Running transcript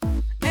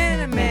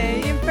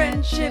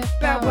friendship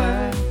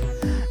hour.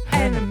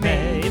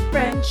 Anime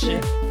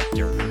friendship.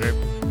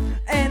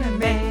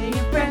 Anime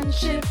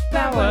friendship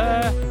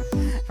hour.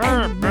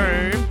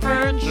 Anime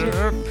friendship.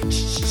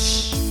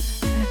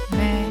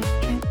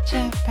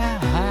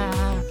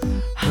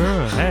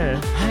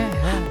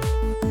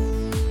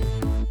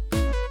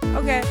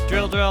 Okay.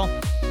 Drill.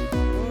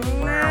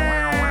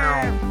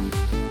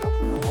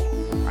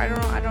 I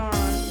don't want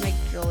to make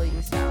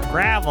drilling sound.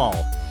 Gravel.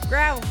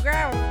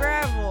 Gravel.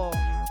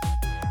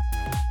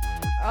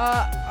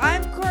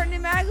 I'm Courtney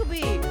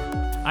Magleby.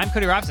 I'm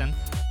Cody Robson.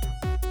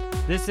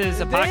 This is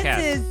a podcast.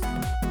 This is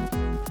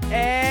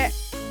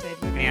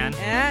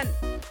And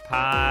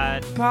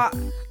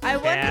I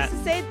want Cat. us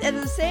to say it at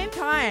the same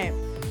time.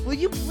 Will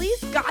you please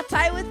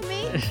gatai with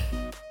me?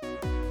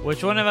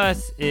 Which one of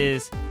us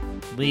is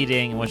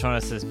leading and which one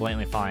of us is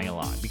blatantly following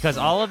along? Because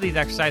all of these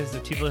exercises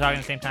of two people talking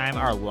at the same time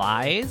are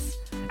lies.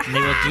 And they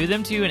will do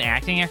them to you in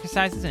acting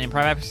exercises and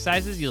improv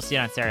exercises. You'll see it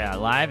on Saturday Night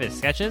Live as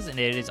sketches, and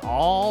it is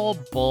all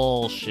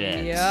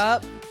bullshit.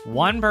 Yep.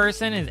 One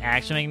person is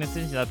actually making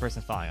decisions, the other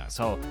person's following on.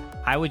 So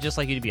I would just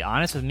like you to be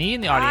honest with me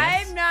and the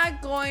audience. I'm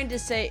not going to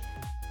say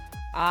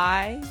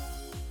I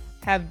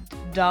have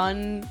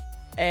done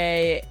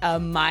a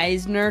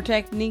Meisner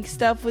technique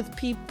stuff with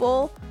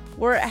people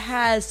where it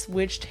has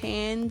switched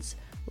hands,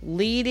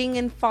 leading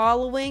and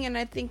following, and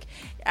I think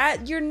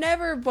you're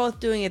never both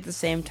doing it at the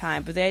same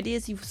time, but the idea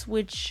is you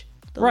switch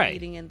the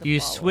leading and the You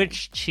following.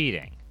 switch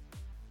cheating.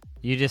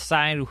 You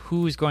decide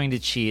who's going to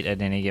cheat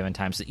at any given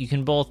time, so you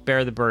can both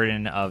bear the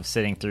burden of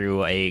sitting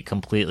through a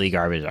completely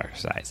garbage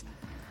exercise.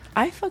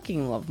 I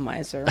fucking love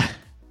Meisner.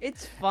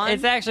 It's fun.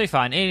 It's actually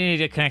fun.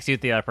 It connects you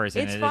with the other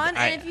person. It's fun,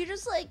 and if you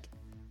just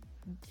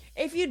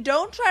if you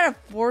don't try to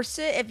force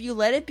it, if you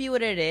let it be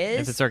what it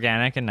is, if it's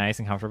organic and nice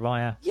and comfortable,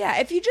 yeah. Yeah,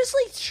 if you just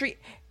treat.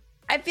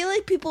 I feel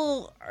like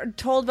people are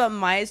told about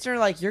Meisner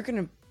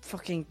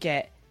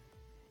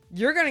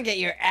you're gonna get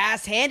your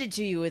ass handed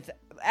to you with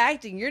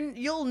acting.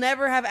 You'll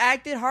never have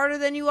acted harder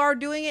than you are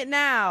doing it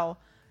now.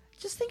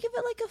 Just think of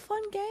it like a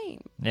fun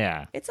game.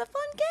 Yeah. It's a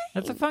fun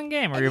game. It's a fun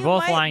game where And you're you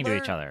both might lying to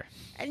learn- each other.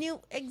 And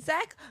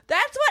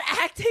that's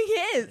what acting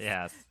is.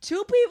 Yes.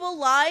 Two people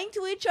lying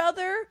to each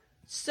other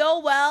so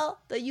well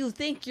that you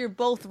think you're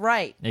both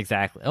right.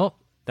 Exactly. Oh,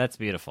 that's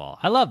beautiful.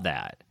 I love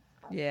that.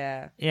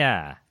 Yeah.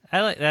 Yeah.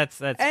 I like that's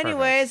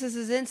Anyways, perfect. this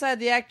is Inside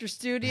the Actor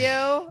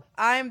Studio.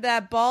 I'm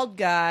that bald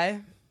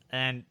guy.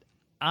 And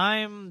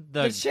I'm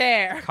the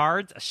chair.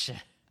 Cards. Shit.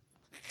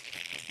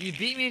 You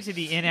beat me to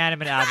the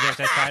inanimate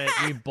object.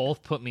 You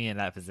both put me in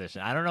that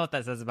position. I don't know what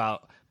that says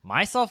about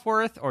my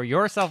self-worth or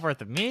your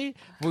self-worth of me,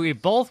 but we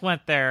both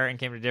went there and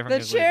came to different The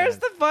conclusions. chair's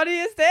the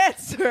funniest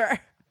answer.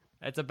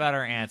 That's a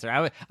better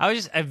answer.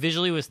 I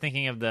visually was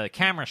thinking of the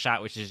camera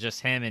shot, which is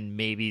just him and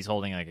maybe he's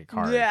holding like a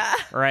card. Yeah.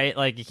 Right?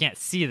 Like you can't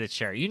see the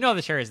chair. You know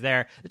the chair is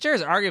there. The chair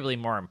is arguably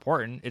more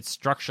important. It's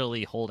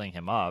structurally holding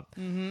him up.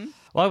 Mm-hmm.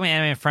 Welcome to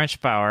Anime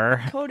French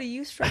Power. Cody,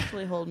 you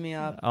structurally hold me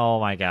up. Oh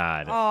my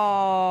god.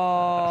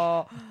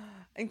 Oh.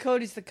 And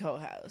Cody's the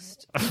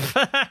co-host. And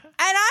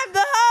I'm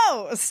the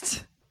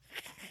host.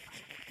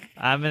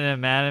 I'm an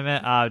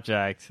inanimate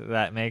object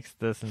that makes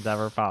this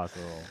endeavor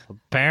possible.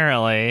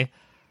 Apparently.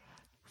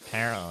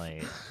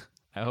 I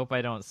hope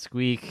I don't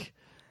squeak.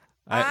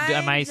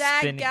 I'm I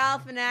Zach spinning?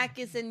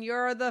 Galifianakis and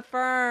you're the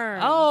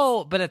fern.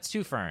 Oh, but it's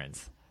two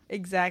ferns.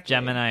 Exactly.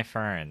 Gemini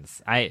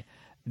ferns.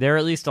 They're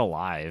at least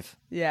alive.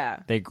 Yeah.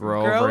 They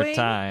grow over Growing?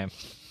 time.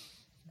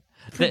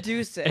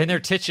 Producing. And they're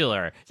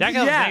titular. Zach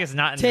Yeah, Galifianakis is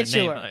not in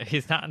titular. the name.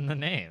 He's not in the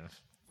name.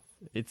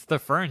 It's the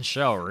fern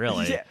show,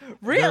 really. Yeah,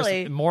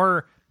 really? There's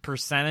more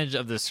percentage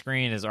of the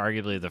screen is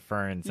arguably the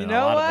ferns in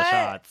know a lot of the what?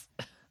 shots.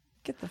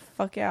 Get the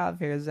fuck out of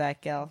here,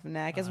 Zach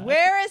Galifianakis.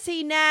 Where is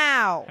he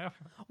now?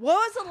 What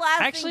was the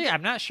last Actually, thing?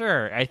 I'm not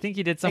sure. I think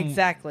he did some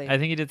Exactly. I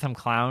think he did some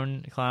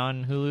clown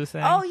Hulu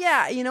thing. Oh,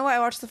 yeah. You know what? I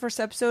watched the first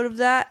episode of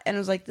that, and I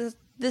was like,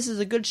 this is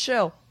a good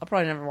show. I'll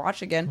probably never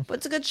watch again, but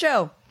it's a good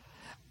show.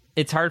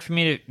 It's hard for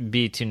me to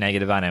be too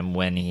negative on him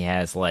when he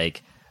has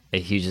like a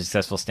huge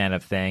successful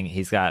stand-up thing.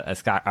 He's got a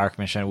Scott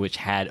Arkham show which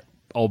had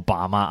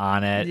Obama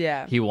on it.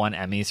 Yeah. He won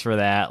Emmys for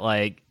that.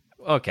 Like,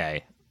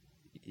 okay.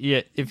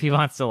 Yeah, if he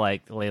wants to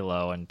like lay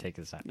low and take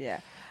his time.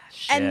 Yeah.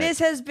 Shit. And this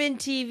has been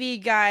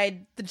TV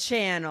Guide, the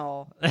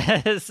channel.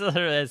 It's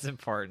literally as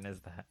important as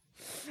that.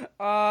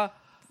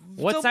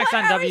 What's So next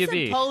what on are we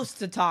WB? supposed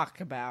to talk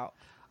about?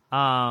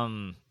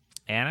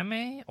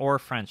 Anime or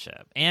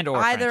friendship? And or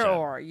Either friendship.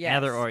 or, yes.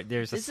 Either or.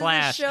 There's a This is a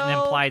slash, an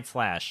show- implied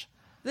slash.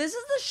 This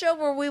is the show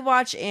where we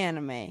watch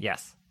anime.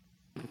 Yes.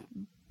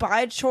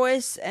 By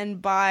choice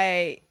and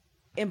by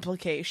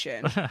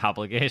implication.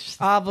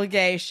 Obligation.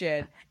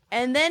 Obligation.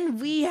 And then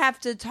we have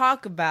to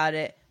talk about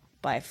it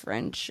by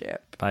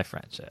friendship. By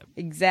friendship.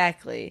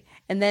 Exactly.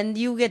 And then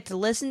you get to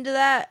listen to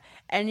that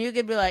and you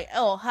could be like,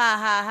 oh, ha,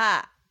 ha,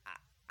 ha.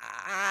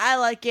 I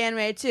like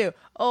anime too.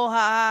 Oh, ha,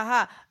 ha,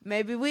 ha.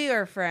 Maybe we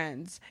are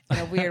friends in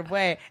a weird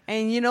way.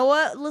 And you know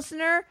what,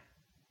 listener?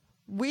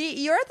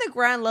 You're at the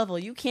ground level.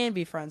 You can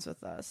be friends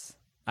with us.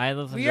 I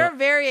listen We to are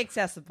very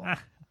accessible.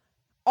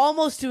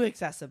 almost too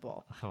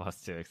accessible.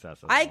 Almost too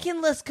accessible. I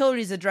can list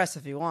Cody's address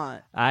if you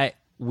want.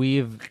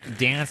 We've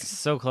danced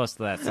so close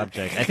to that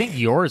subject. I think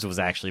yours was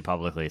actually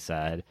publicly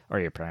said, or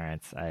your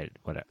parents.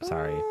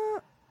 Sorry.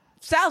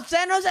 South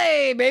San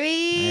Jose,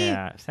 baby.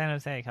 Yeah, San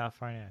Jose,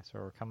 California. So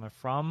we're coming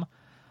from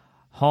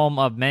home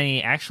of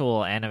many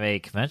actual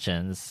anime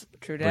conventions.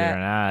 True believe it that.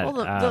 or not.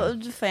 Well,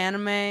 the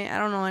Fanime. I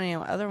don't know any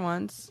other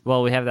ones.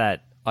 Well, we have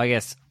that. I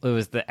guess it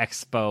was the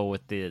expo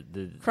with the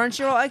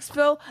Crunchyroll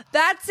Expo.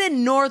 That's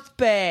in North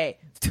Bay.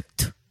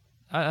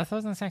 I thought it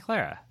was in Santa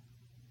Clara.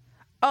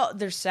 Oh,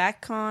 there's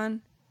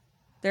SacCon.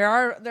 There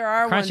are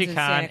ones in CrunchyCon, Santa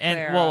Clara.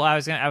 and well, I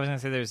was gonna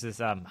say there's this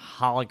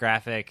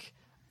holographic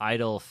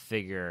idol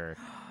figure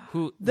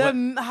who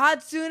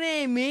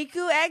Hatsune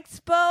Miku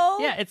Expo.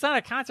 Yeah, it's not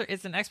a concert;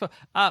 it's an expo.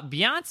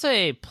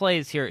 Beyonce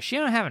plays here. She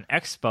don't have an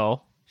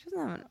expo. She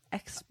doesn't have an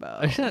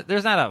expo.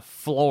 There's not a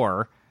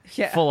floor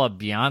Yeah. full of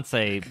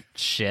Beyonce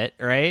shit,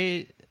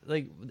 right?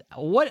 Like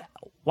what?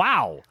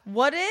 Wow.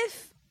 What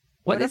if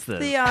What is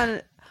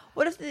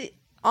what if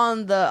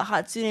on the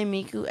Hatsune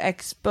Miku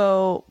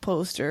Expo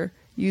poster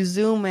you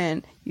zoom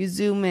in,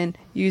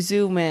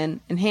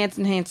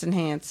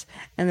 enhance,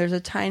 and there's a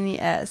tiny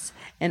S,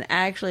 and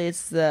actually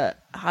it's the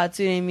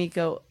Hatsune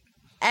Miku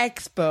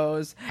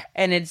Expos,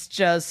 and it's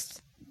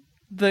just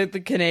the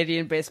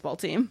Canadian baseball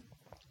team.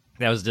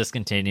 That was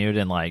discontinued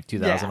in like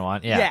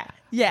 2001.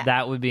 Yeah.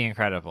 That would be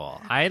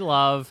incredible. I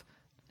love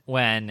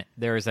when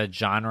there's a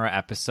genre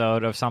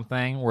episode of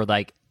something where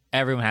like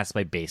everyone has to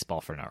play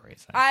baseball for no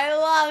reason. I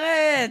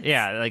love it.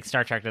 Yeah, like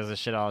Star Trek does this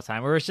shit all the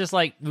time. Where it's just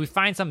like we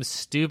find some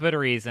stupid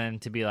reason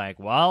to be like,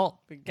 well,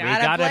 we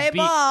gotta play beat,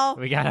 ball.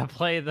 We gotta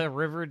play the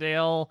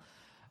Riverdale,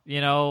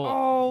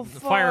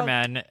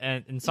 firemen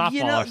in softball.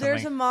 You or know, something.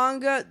 there's a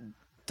manga,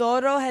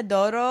 Doro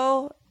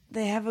Hedoro.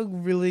 They have a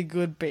really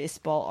good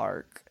baseball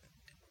arc.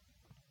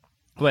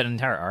 What, an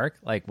entire arc?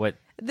 Like what?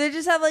 They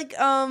just have like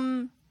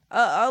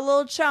a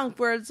little chunk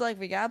where it's like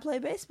we gotta play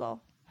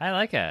baseball. I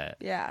like it.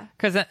 Yeah.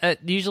 Because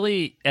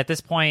usually at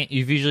this point,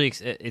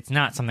 it's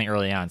not something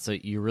early on, so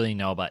you really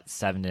know about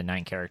 7 to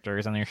 9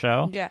 characters on your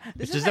show. Yeah,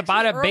 it's just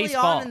about a early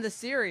baseball. on in the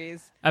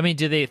series. I mean,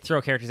 do they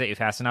throw characters at you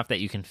fast enough that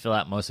you can fill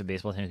out most of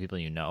baseball team with people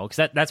you know?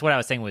 Because that's what I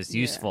was saying was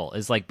useful.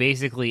 Is like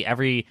basically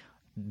every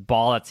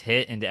ball that's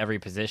hit into every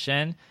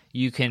position,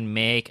 you can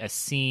make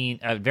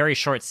a very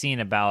short scene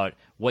about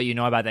what you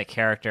know about that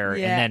character,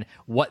 and then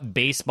what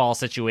baseball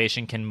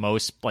situation can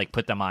most like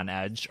put them on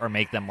edge or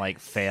make them like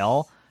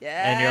fail.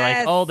 Yes. And you're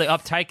like, oh, the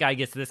uptight guy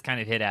gets this kind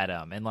of hit at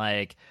him, and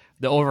like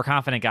the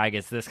overconfident guy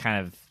gets this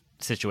kind of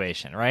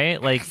situation,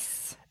 right? Like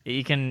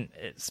you can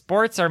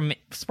sports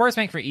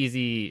make for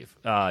easy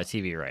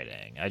TV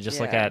writing. I just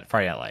look at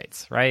Friday Night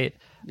Lights, right?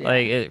 Yeah.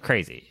 Like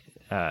crazy.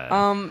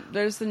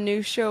 There's the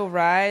new show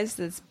Rise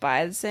that's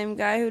by the same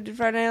guy who did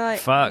Friday Night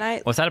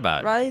Fuck. What's that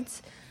about? Right?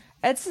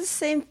 It's the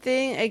same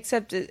thing,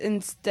 except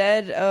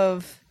instead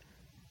of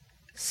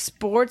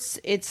sports,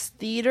 it's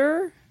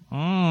theater.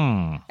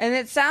 And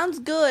it sounds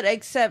good,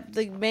 except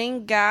the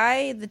main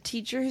guy, the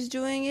teacher who's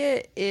doing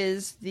it,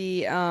 is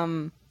the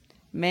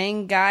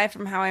main guy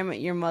from How I Met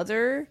Your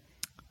Mother.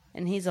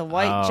 And he's a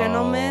white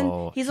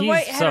gentleman. He's a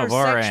white so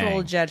heterosexual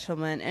boring.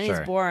 gentleman, and Sure.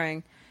 he's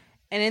boring.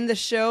 And in the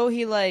show,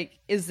 he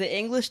is the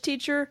English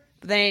teacher,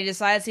 but then he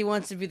decides he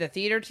wants to be the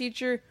theater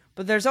teacher.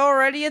 But there's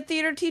already a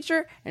theater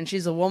teacher, and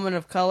she's a woman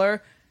of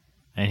color.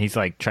 And he's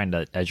like trying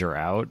to edge her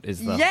out.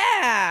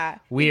 Yeah,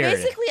 weird. He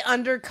basically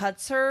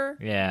undercuts her.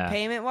 Yeah.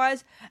 Payment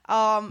wise.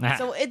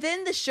 So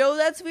within the show,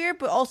 that's weird,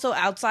 but also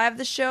outside of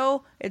the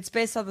show, it's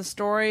based on the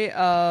story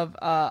of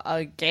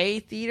a gay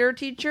theater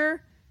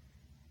teacher,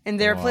 and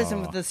they replace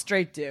him with a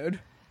straight dude.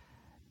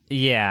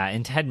 Yeah,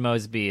 and Ted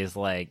Mosby is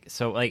like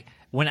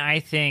when I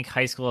think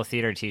high school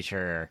theater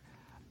teacher,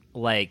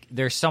 like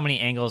there's so many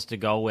angles to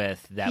go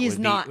with that He's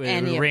would not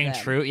any of ring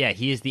them. true. Yeah,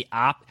 he is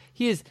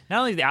he is not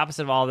only the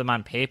opposite of all of them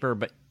on paper,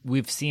 but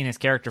we've seen his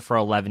character for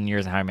 11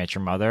 years in How I Met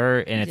Your Mother,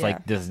 and it's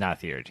like, this is not a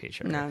theater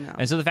teacher. No.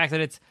 And so the fact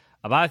that it's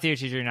about a theater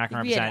teacher you're not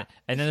going to represent,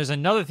 and then there's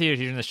another theater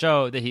teacher in the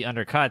show that he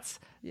undercuts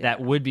that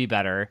would be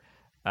better.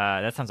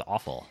 That sounds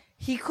awful.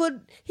 He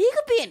could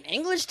be an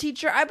English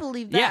teacher. I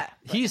believe that.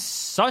 Yeah, he's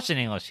such an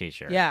English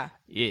teacher. Yeah.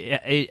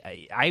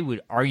 I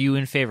would argue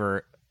in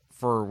favor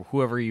for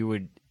whoever you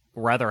would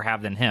rather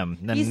have than him.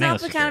 He's an not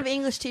English the teacher. kind of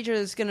English teacher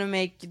that's going to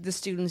make the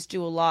students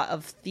do a lot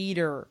of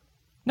theater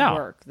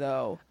work,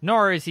 though.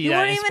 Nor is he You that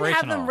wouldn't even have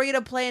inspirational. them read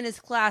a play in his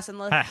class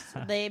unless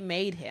they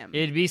made him.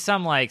 It'd be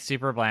some like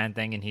super bland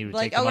thing, and he would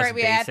Like, take the all most right,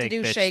 we basic have to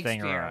do bitch thing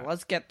Shakespeare. around.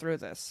 Let's get through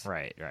this.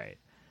 Right.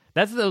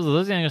 Those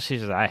are the English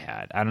teachers I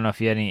had. I don't know if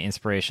you had any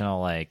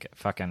inspirational like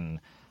fucking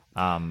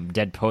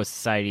Dead Post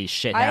Society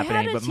shit I had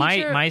happening, a but my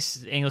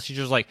teacher- English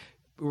teachers like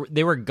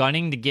they were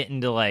gunning to get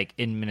into like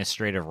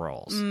administrative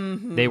roles.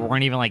 Mm-hmm. They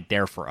weren't even like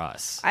there for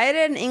us. I had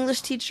an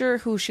English teacher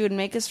who she would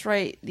make us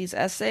write these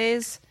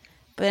essays,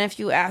 but then if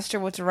you asked her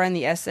what to write in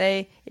the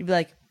essay, it'd be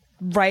like,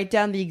 write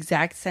down the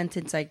exact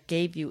sentence I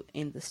gave you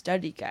in the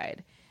study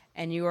guide.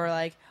 And you were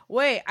like,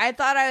 wait, I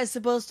thought I was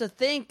supposed to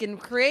think and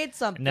create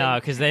something. No,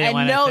 'cause they didn't And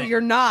wanna no, think.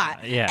 you're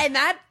not. Yeah. And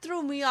that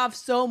threw me off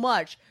so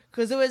much.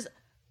 because it was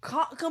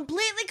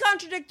completely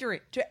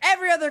contradictory to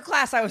every other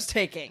class I was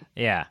taking.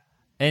 Yeah,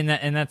 and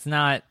that's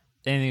not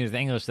anything with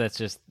English. That's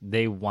just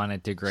they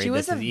wanted to grade. She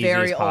was this a as easy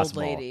very as old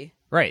possible. lady.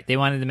 Right. They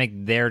wanted to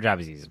make their job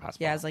as easy as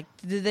possible. Yeah, I was like,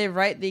 did they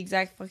write the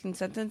exact fucking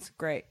sentence?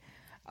 Great.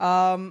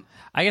 I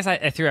guess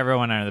I threw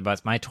everyone under the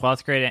bus. My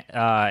 12th grade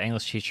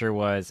English teacher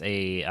was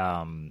a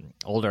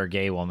older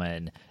gay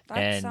woman,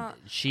 and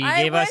she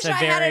gave us a I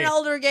very. had an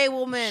older gay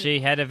woman. She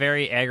had a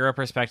very aggro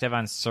perspective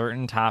on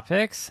certain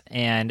topics,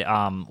 and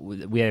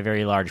we had a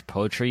very large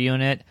poetry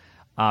unit.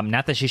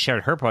 Not that she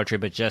shared her poetry,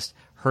 but just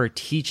her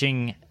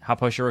teaching how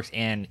poetry works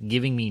and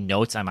giving me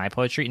notes on my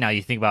poetry. Now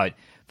you think about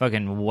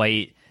fucking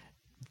white,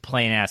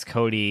 plain ass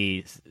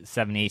Cody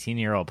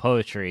 18-year-old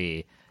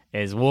poetry,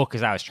 as woke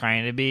as I was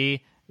trying to be,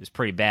 it was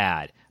pretty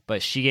bad.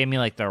 But she gave me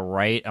like the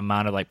right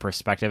amount of like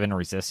perspective and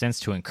resistance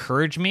to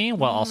encourage me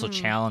while also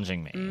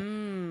challenging me.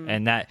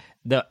 And that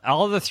the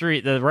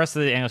rest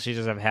of the English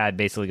teachers I've had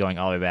basically going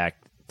all the way back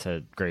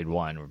to grade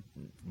 1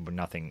 were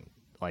nothing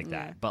like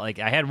that. But like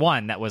I had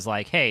one that was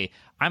like, hey,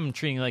 I'm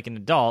treating you like an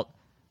adult.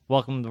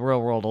 Welcome to the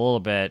real world a little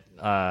bit,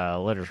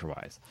 literature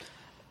wise.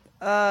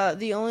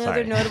 The only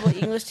other notable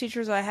English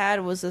teachers I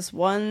had was this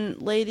one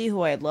lady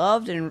who I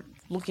loved, and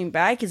looking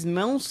back is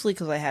mostly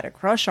because I had a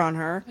crush on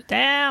her.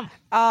 Damn.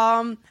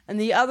 And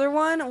the other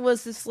one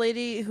was this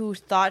lady who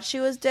thought she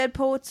was Dead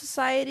Poet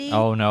Society.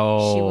 Oh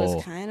no. She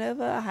was kind of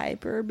a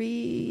hyper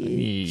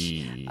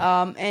bitch.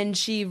 And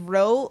she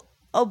wrote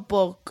a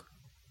book,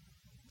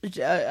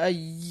 a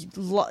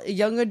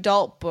young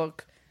adult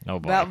book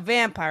about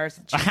vampires.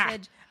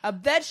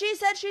 She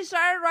said she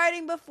started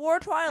writing before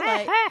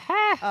Twilight.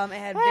 It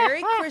had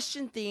very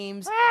Christian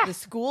themes. The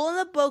school in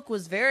the book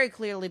was very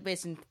clearly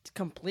based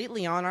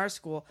completely on our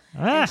school.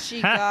 And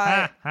she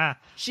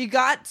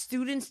got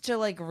students to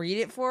like read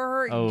it for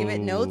her and give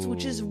it notes,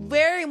 which is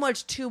very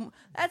much too.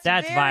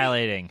 That's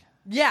violating.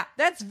 Yeah,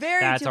 that's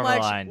That's too over much.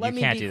 the line. Let You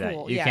me can't be do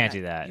cool. that. You can't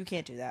do that. You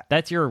can't do that.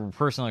 That's your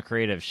personal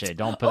creative shit.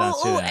 Don't put that on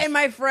students. And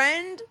my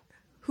friend,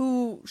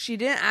 who she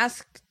didn't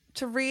ask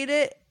to read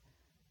it,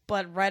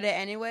 but read it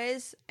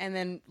anyways, and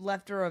then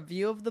left a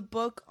review of the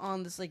book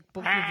on this like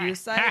book review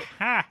site.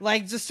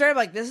 Like just straight up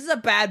like, this is a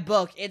bad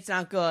book. It's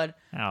not good.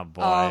 Oh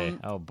boy.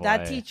 Oh boy.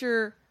 That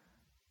teacher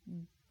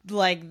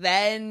like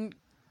then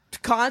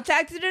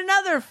contacted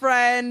another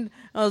friend.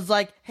 I was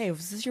like, hey,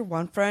 was this your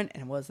one friend?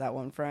 And it was that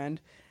one friend.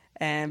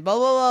 And blah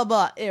blah blah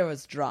blah. It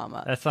was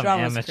drama. That's some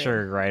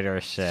amateur writer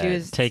shit. She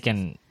was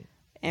taking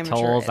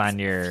tolls on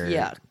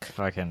your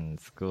fucking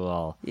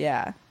school.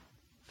 Yeah.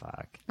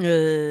 Fuck.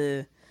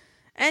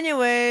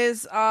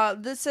 Anyways,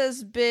 this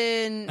has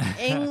been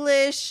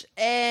English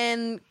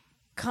and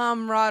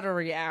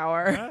camaraderie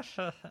hour.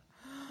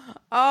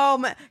 Oh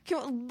man,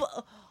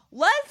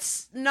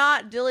 let's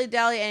not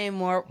dilly-dally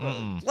anymore.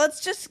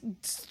 Let's just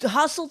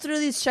hustle through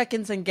these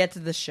check-ins and get to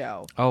the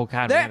show. Oh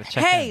god, we gotta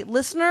check hey, in.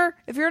 Listener,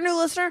 if you're a new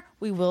listener,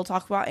 we will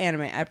talk about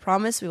anime. I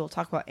promise we will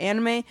talk about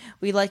anime.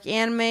 We like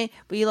anime.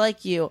 We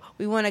like you.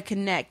 We want to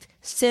connect.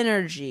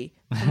 Synergy.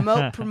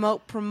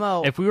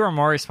 Promote. If we were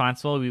more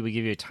responsible, we would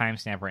give you a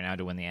timestamp right now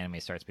to when the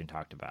anime starts being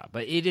talked about.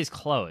 But it is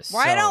close.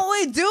 Why don't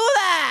we do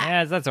that?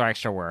 Yeah, that's our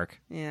extra work.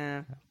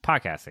 Yeah.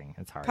 Podcasting,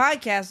 it's hard.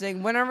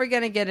 Podcasting. When are we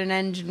going to get an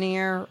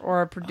engineer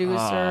or a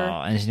producer?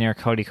 Oh, engineer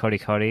Cody.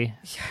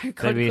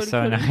 That'd be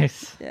so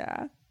nice.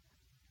 Yeah.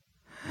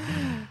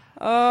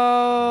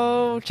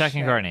 Oh,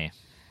 Checking Courtney.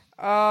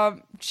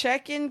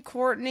 Checking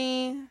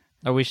Courtney.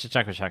 Oh, we should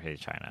check with Chuckity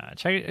China.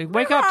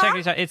 Wake up,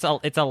 Chuckity China.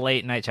 It's a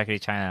late night,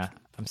 Chuckity China.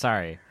 I'm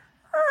sorry.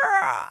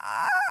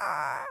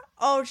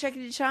 Oh,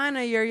 Chuckity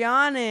China, you're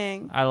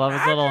yawning. I love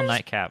his little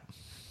nightcap.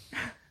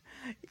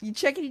 You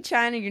Chuckity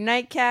China, your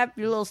nightcap,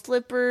 your little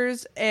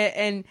slippers,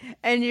 and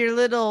your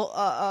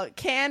little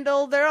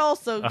candle. They're all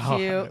so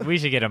cute. We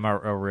should get him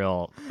a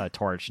real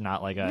torch,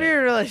 not like we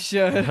really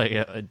should. Like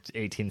a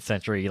 18th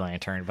century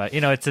lantern. But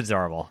it's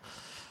adorable.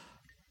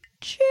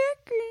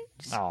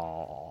 Chickens.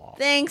 Oh.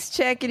 Thanks,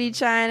 Chuckity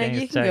China.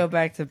 You can go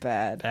back to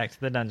bed. Back to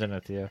the dungeon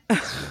with you.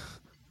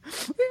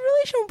 We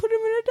really shouldn't put him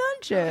in a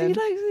dungeon.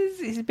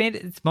 He's made.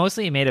 It's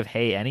mostly made of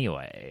hay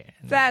anyway.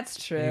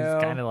 That's true.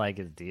 It's kind of like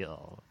his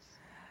deal.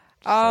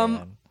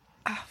 What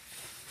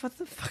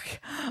the fuck?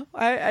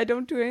 I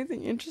don't do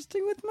anything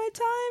interesting with my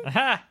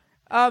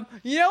time.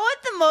 You know what?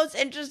 The most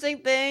interesting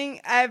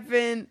thing I've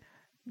been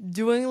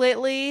doing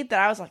lately that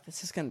I was like,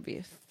 this is gonna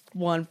be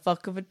one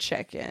fuck of a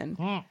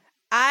check-in.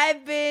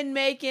 I've been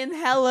making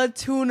hella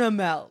tuna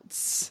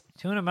melts.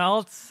 Tuna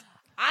melts?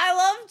 I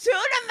love tuna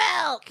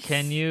melts.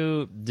 Can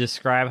you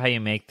describe how you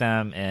make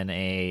them in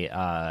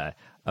a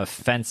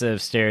offensive,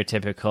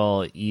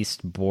 stereotypical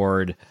East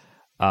Board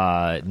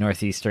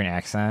Northeastern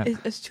accent?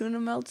 Is tuna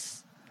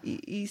melts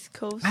East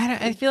Coast?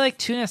 I feel like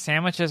tuna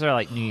sandwiches are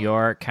like New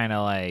York, kind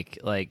of like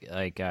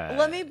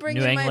Let me bring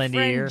New in my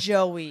England-y. friend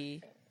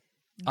Joey.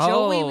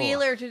 Joey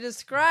Wheeler to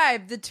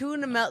describe the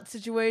tuna melt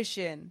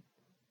situation.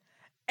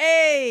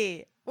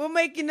 Hey, we're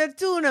making a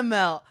tuna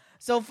melt.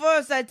 So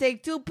first I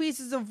take 2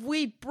 pieces of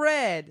wheat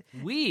bread.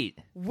 Wheat.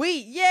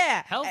 Wheat,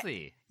 yeah.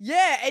 Healthy.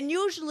 Yeah, and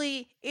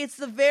usually it's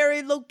the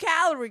very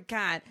low-calorie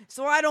kind,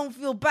 so I don't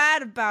feel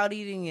bad about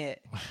eating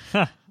it.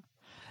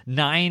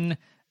 9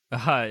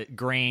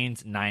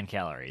 grains, 9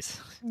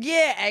 calories.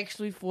 Yeah,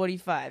 actually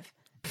 45.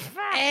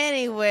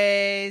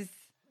 Anyways,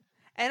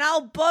 and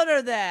I'll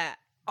butter that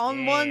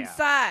on one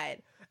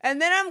side.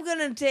 And then I'm going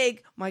to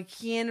take my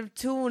can of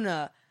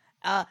tuna,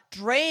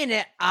 drain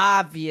it,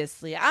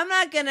 obviously. I'm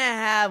not going to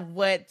have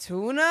wet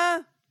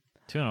tuna.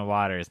 Tuna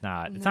water is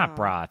not, it's not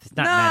broth. It's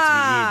not meant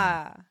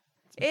to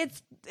be eaten.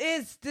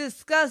 It's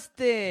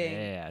disgusting.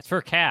 Yeah, it's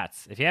for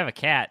cats. If you have a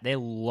cat, they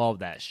love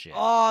that shit.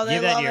 Oh, they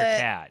Give that love to your it.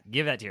 cat.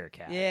 Give that to your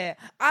cat. Yeah.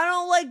 I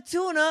don't like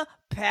tuna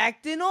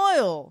packed in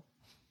oil.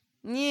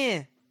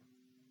 Yeah.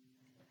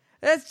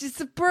 That's just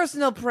a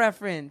personal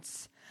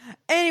preference.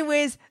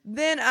 Anyways,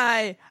 then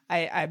I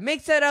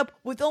mix that up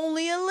with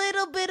only a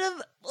little bit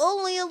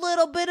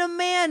of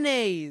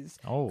mayonnaise.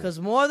 Oh. Because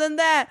more than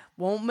that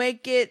won't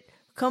make it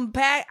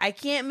compact. I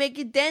can't make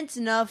it dense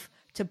enough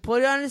to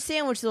put it on a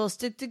sandwich so it'll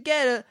stick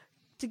together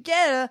to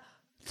get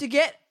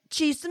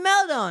cheese to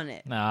melt on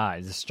it.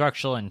 It's a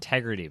structural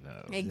integrity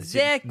move.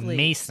 Exactly. It's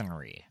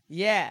masonry.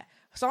 Yeah.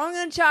 So I'm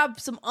going to chop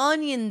some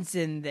onions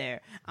in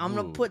there. I'm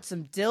going to put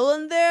some dill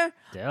in there.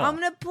 Dill. I'm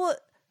going to put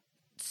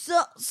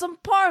some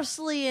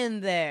parsley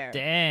in there.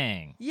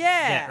 Dang.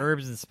 Yeah.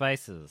 Herbs and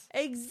spices.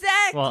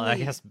 Exactly. Well, I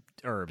guess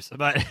herbs,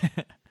 but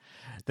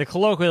the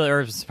colloquial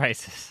herbs and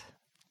spices.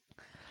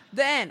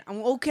 Then,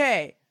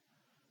 okay.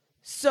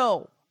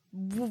 So,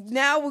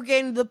 now we're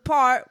getting to the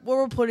part where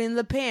we're putting in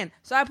the pan.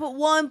 So I put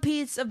 1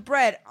 piece of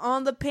bread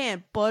on the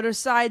pan, butter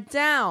side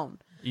down.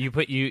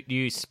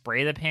 You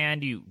spray the pan?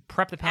 Do you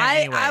prep the pan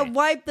anyway? I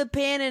wipe the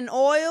pan in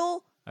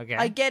oil. Okay.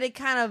 I get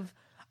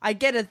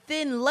a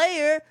thin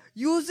layer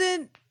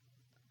using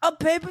a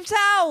paper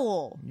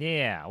towel.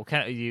 Yeah. What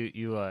kind of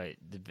the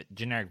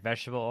generic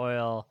vegetable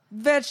oil?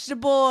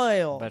 Vegetable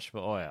oil.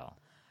 Vegetable oil.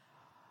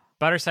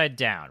 Butter side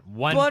down.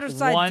 Butter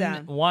side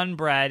down. One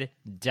bread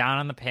down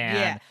on the pan.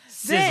 Yeah.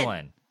 Sizzling.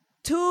 Then,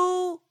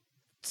 2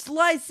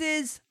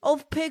 slices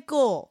of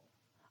pickle.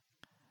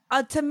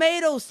 A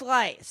tomato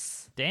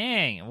slice.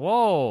 Dang.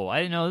 Whoa.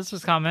 I didn't know this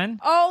was coming.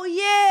 Oh,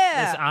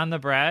 yeah. It's on the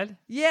bread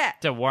Yeah.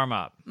 to warm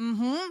up.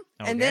 Mm-hmm.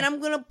 Okay. And then I'm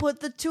going to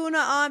put the tuna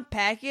on,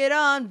 pack it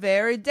on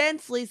very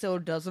densely so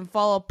it doesn't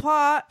fall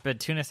apart. But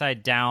tuna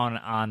side down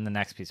on the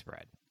next piece of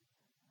bread.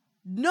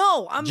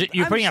 No,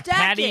 You're putting I'm a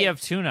patty stacking. of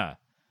tuna.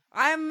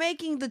 I'm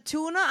making the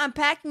tuna, I'm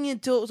packing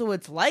it so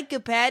it's like a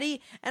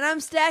patty, and I'm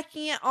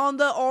stacking it on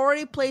the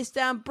already placed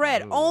down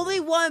bread. Ooh.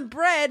 Only one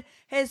bread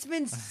has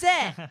been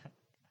set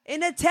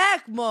in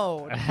attack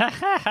mode.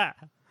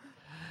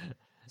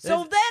 So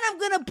then I'm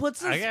going to put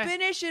some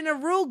spinach and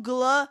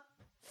arugula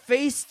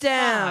face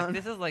down.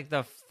 This is like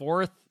the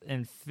 4th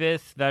and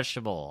 5th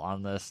vegetable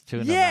on this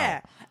tuna Yeah.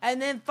 melt.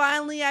 And then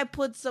finally I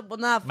put some, well,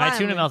 not finally. My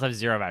tuna melts have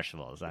 0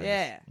 vegetables.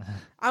 Yeah.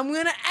 I'm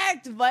going to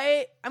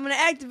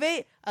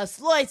activate a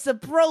slice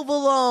of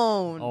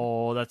provolone.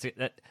 Oh,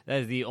 that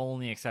is the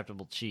only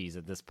acceptable cheese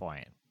at this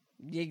point.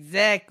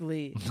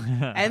 Exactly.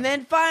 And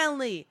then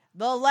finally,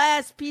 the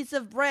last piece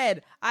of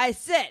bread I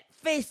set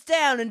face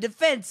down in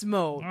defense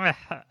mode.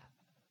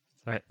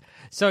 Right.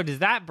 So does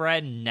that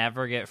bread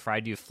never get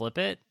fried? Do you flip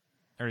it?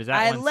 Or does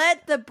that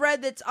let the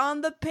bread that's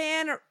on the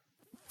pan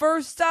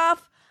first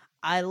off,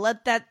 I'm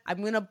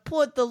going to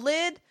put the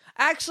lid.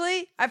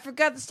 Actually, I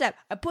forgot the step.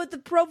 I put the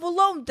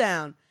provolone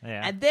down.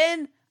 Yeah. And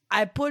then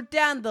I put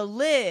down the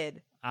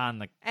lid. On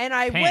the And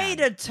I pan.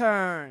 wait a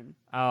turn.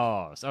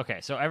 Oh, okay.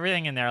 So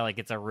everything in there, like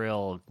it's a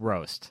real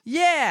roast.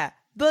 Yeah.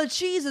 The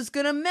cheese is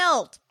going to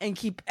melt and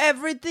keep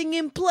everything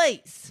in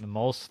place. The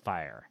most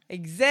fire.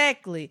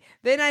 Exactly.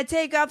 Then I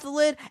take off the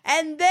lid,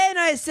 and then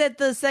I set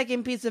the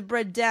second piece of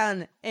bread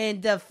down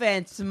in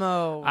defense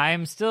mode.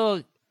 I'm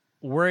still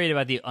worried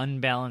about the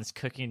unbalanced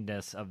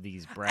cookingness of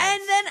these breads.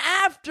 And then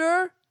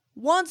after,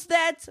 once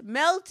that's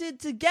melted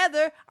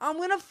together, I'm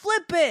going to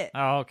flip it.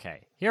 Oh,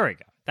 okay. Here we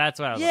go. That's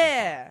what I was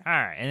Yeah. looking for. All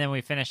right. And then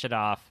we finish it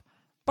off.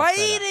 By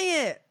eating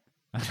it.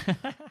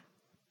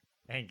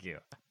 Thank you.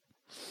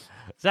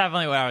 It's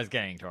definitely what I was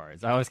getting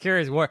towards. I was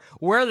curious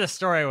where the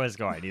story was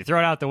going. Do you throw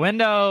it out the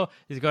window?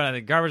 Is it going to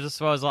the garbage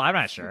disposal? I'm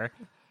not sure.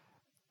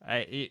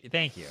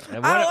 Thank you.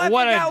 I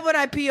forgot when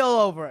I pee all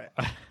over it.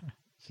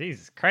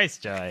 Jesus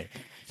Christ, Joey.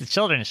 It's a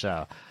children's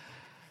show.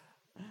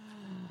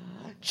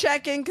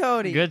 Check in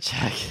Cody. Good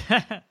check.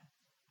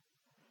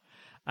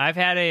 I've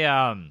had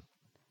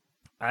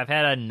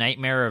a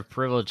nightmare of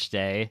privilege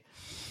day.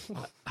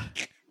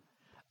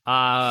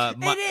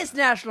 It is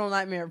National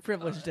Nightmare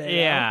Privilege Day.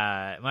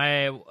 Yeah,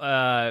 my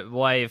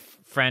wife,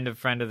 friend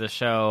of the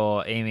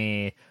show,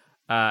 Amy,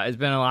 has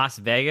been in Las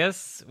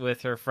Vegas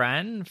with her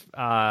friend. She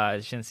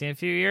hasn't seen in a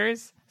few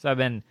years, so I've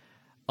been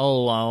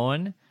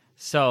alone.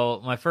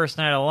 So my first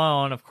night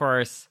alone, of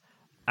course,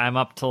 I'm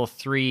up till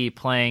 3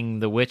 playing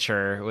The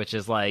Witcher, which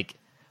is like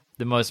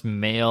the most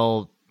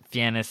male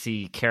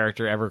fantasy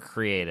character ever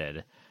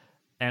created.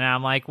 And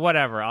I'm like,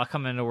 whatever, I'll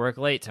come into work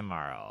late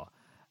tomorrow.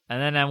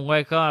 and then I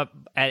wake up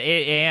at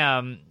 8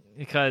 a.m.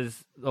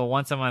 because the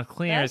once a month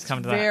cleaners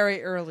come to the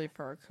very early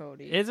for a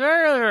Cody. It's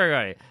very early for a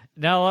Cody.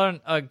 Now alone,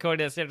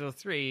 Cody that's stayed till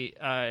 3,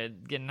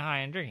 getting high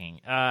and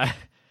drinking.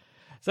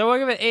 So I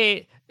wake up at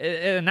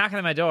 8, knocking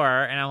at my door,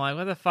 and I'm like,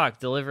 what the fuck?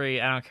 Delivery,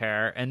 I don't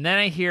care. And then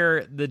I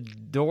hear the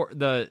door,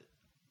 it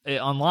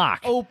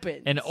unlock.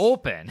 Open. And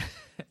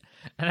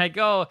I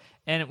go,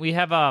 and we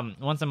have,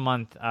 once a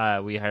month,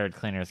 we hired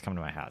cleaners come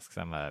to my house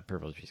because I'm a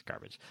privileged piece of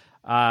garbage.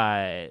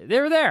 They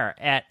were there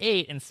at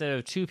 8 instead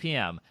of 2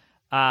 p.m.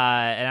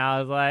 And I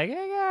was like,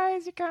 hey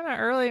guys, you're kind of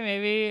early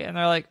maybe. And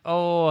they're like,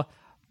 oh,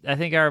 I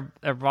think our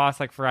boss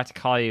forgot to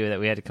call you that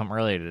we had to come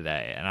earlier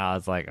today. And I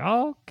was like,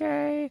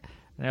 okay.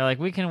 And they're like,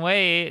 we can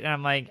wait. And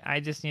I'm like, I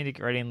just need to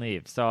get ready and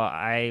leave. So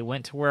I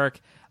went to work.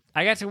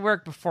 I got to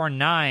work before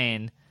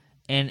 9,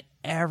 and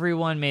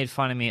everyone made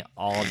fun of me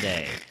all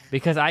day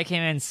because I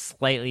came in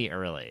slightly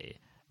early,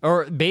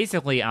 or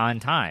basically on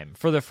time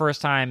for the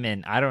first time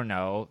in, I don't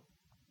know,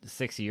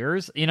 6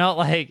 years.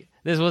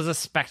 This was a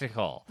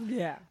spectacle.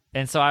 Yeah.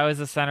 And so I was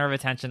the center of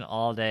attention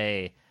all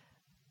day,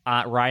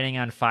 riding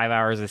on 5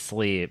 hours of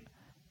sleep,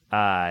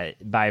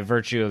 by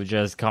virtue of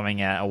just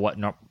coming at what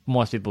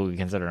most people would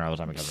consider normal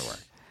time to come to work.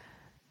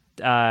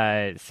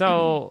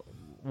 So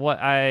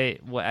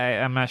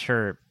I'm not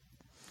sure.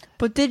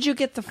 But did you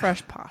get the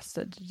fresh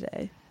pasta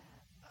today?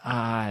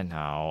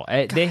 No.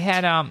 They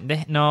had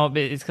no,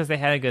 but it's because they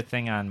had a good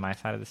thing on my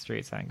side of the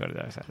street, so I didn't go to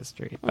the other side of the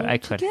street. But I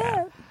could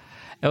have.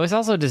 I was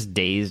also just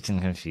dazed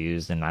and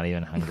confused and not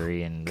even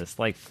hungry and just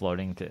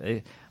floating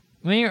to.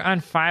 When you're on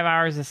 5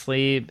 hours of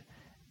sleep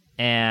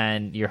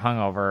and you're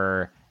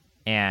hungover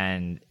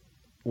and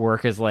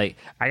work is I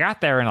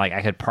got there and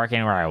I could park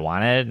anywhere I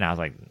wanted, and I was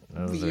like,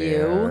 this is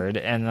weird.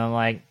 And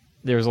then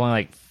there was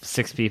only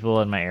 6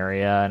 people in my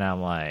area, and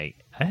I'm like,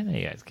 I didn't know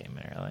you guys came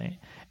in early.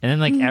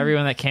 And then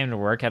everyone that came to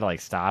work had to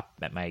stop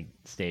at my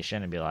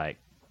station and be like,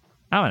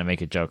 I'm gonna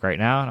make a joke right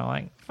now, and I'm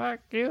like, fuck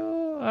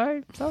you,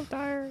 I'm so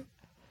tired.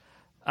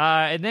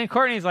 And then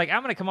Courtney's like,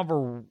 I'm gonna come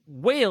over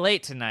way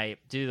late tonight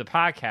to do the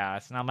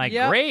podcast, and I'm like,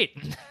 great.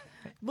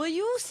 Well,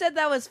 you said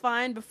that was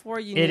fine before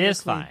you. It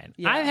is fine.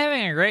 Yeah. I'm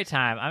having a great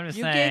time. I'm just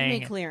saying. You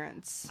gave me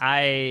clearance.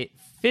 I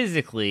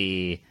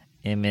physically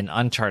am in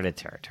uncharted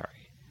territory.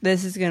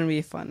 This is going to be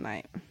a fun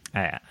night.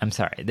 I'm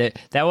sorry.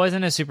 That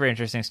wasn't a super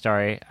interesting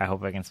story. I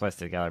hope I can splice it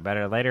together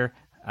better later.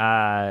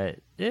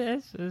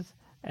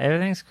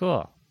 Everything's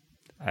cool.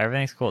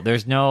 Everything's cool.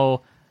 There's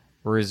no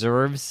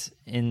reserves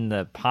in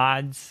the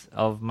pods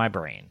of my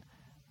brain.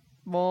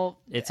 Well,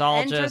 it's all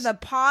enter the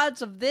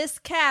pods of this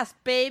cast,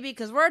 baby,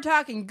 because we're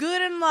talking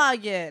Gurren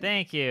Lagann.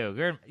 Thank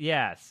you.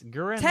 Yes.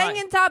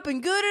 Tangentop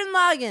and Gurren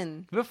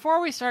Lagann.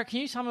 Before we start, can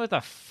you tell me what the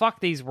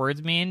fuck these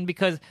words mean?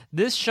 Because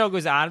this show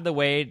goes out of the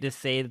way to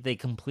say that they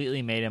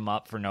completely made him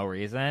up for no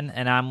reason.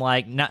 And I'm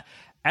like, not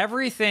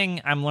everything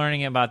I'm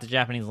learning about the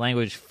Japanese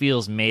language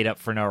feels made up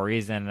for no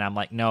reason. And I'm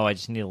like, no, I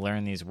just need to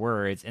learn these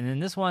words. And then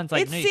this one's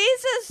like,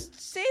 it's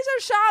Cesar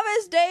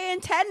Chavez Day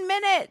in 10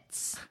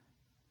 minutes.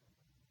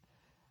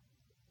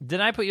 Did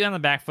I put you on the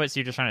back foot so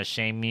you're just trying to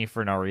shame me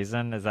for no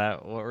reason? Is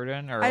that what we're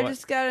doing? Or I what?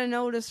 Just got a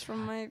notice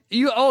from my...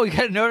 You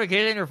got a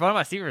notification on your phone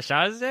about Steve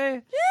Rashad's Day?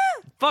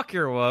 Yeah. Fuck,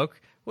 you're woke.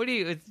 What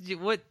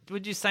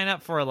would you sign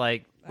up for?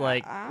 White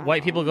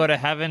people go to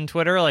heaven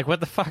Twitter?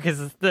 What the fuck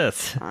is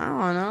this? I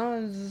don't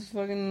know. It's just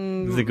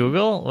fucking... Is it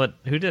Google? What?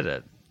 Who did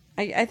it?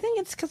 I think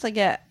it's because I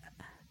get...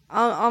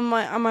 On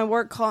my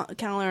work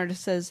calendar, it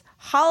says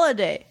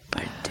holiday.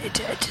 But it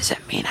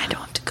doesn't mean I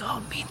don't have to go.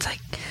 It means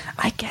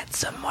I get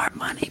some more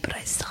money, but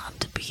I still have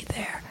to be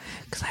there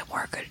because I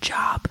work a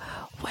job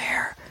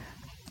where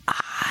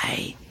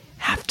I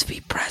have to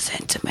be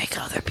present to make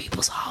other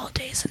people's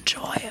holidays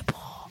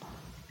enjoyable.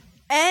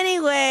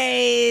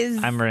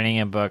 Anyways. I'm reading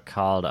a book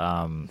called,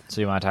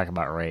 so you want to talk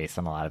about race,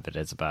 and a lot of it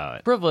is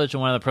about privilege,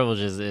 and one of the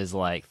privileges is,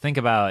 think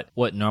about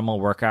what normal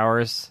work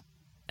hours,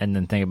 and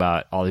then think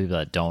about all the people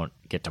that don't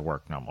get to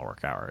work normal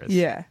work hours.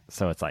 Yeah.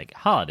 So it's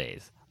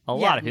holidays. A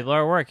lot of people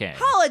are working.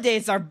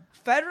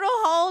 Federal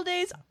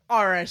holidays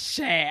are a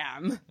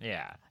sham.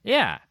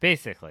 Yeah,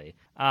 basically.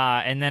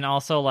 And then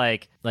also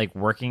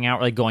working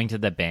out, going to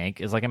the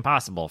bank is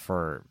impossible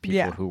for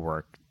people who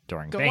work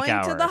during bank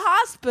hours. Going to the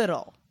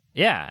hospital.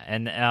 Yeah,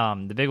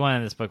 and the big one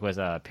in this book was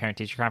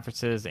parent-teacher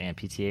conferences and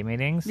PTA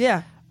meetings.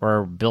 Yeah.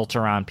 Were built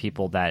around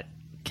people that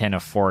can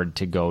afford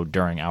to go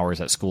during hours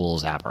that school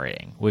is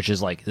operating, which is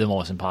the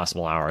most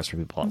impossible hours for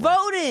people.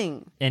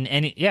 Voting. And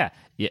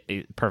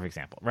perfect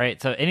example,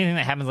 right? So anything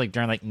that happens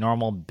during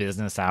normal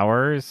business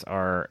hours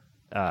or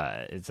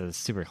it's a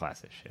super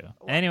class issue.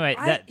 Anyway,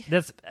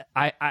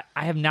 I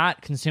have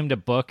not consumed a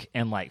book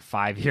in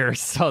 5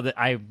 years, so that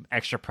I'm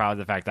extra proud of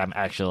the fact that I'm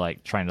actually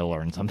trying to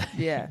learn something.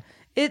 Yeah,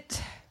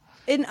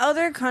 in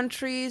other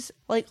countries,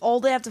 all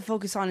they have to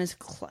focus on is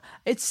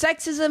it's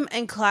sexism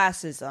and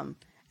classism.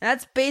 And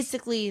that's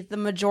basically the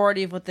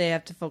majority of what they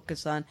have to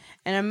focus on.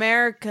 In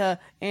America,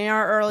 in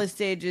our early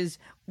stages,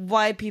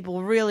 white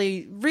people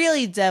really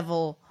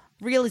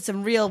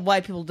some real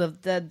white people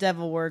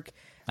devil work.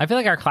 I feel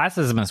our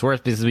classism is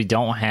worse because we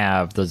don't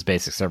have those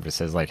basic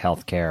services like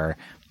healthcare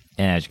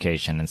and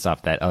education and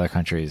stuff that other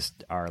countries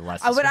are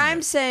less. What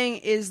I'm saying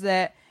is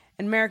that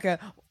in America,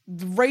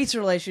 race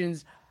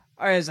relations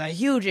is a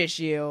huge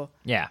issue.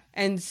 Yeah.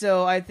 And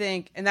so I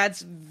think, and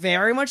that's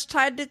very much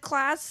tied to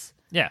class.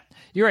 Yeah,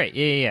 you're right.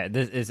 Yeah.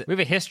 We have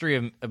a history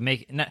of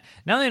making. Not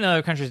only do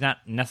other countries not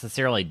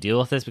necessarily deal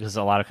with this because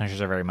a lot of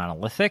countries are very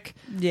monolithic.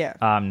 Yeah.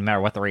 No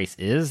matter what the race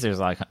is, there's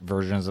a lot of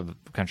versions of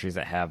countries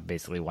that have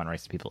basically one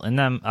race of people in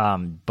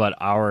them. But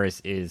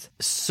ours is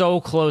so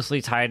closely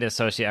tied to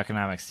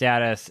socioeconomic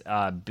status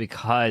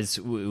because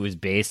it was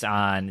based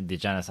on the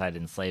genocide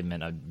and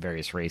enslavement of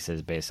various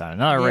races based on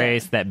another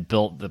race that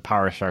built the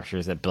power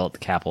structures, that built the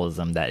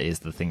capitalism that is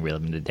the thing we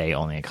live in today,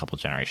 only a couple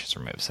generations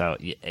removed. So,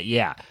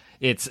 yeah.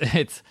 It's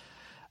there's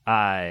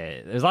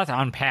a lot to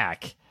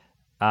unpack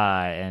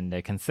and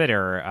to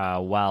consider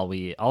while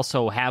we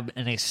also have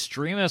an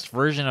extremist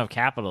version of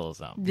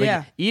capitalism.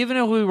 Yeah. Even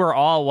if we were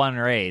all one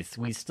race,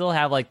 we still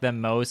have like the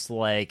most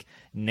like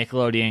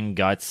Nickelodeon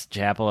guts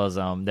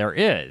capitalism there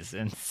is.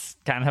 And it's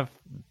kind of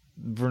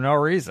for no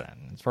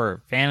reason. It's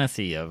for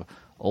fantasy of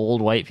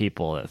old white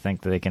people that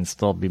think that they can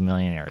still be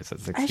millionaires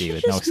at 60 with no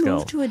skill. I should just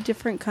move to a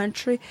different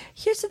country.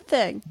 Here's the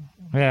thing.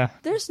 Yeah.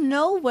 There's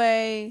no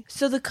way.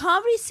 So the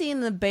comedy scene in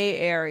the Bay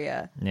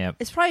Area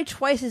is probably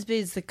twice as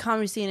big as the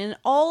comedy scene in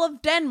all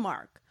of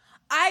Denmark.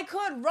 I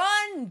could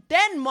run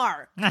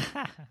Denmark.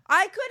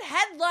 I could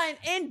headline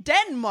in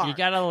Denmark. You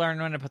gotta learn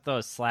when to put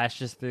those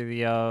slashes through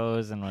the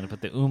O's and when to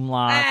put the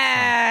umlauts.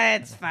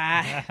 It's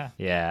fine.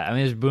 Yeah, I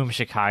mean, there's Boom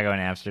Chicago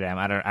and Amsterdam.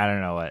 I don't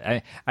know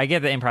what. I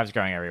get that improv's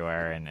going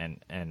everywhere,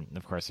 and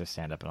of course there's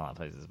stand up in a lot of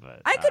places.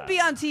 But I could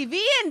be on TV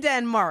in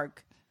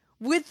Denmark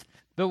with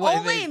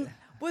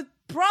with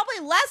probably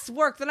less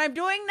work than I'm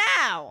doing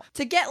now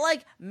to get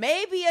like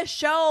maybe a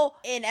show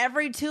in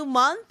every 2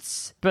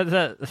 months.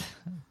 But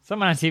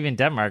someone on TV in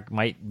Denmark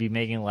might be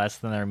making less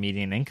than their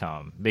median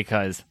income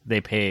because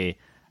they pay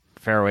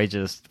fair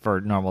wages for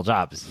normal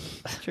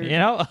jobs. True. You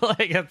know,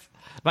 like it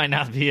might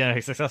not be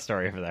a success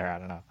story over there. I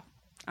don't know.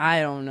 I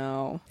don't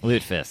know.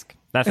 Lutefisk.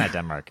 That's not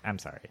Denmark. I'm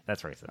sorry.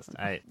 That's racist.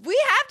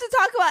 We have to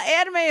talk about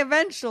anime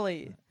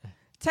eventually.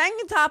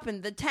 Tengen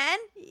Toppen. The 10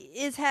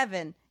 is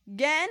heaven.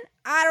 Gen,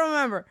 I don't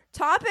remember.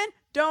 Toppen,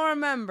 don't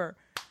remember.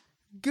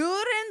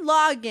 Gurren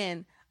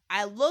Lagann.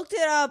 I looked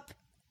it up.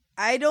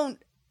 I don't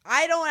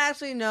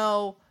actually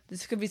know.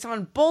 This could be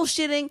someone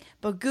bullshitting,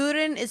 but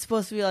Gurren is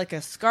supposed to be like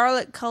a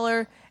scarlet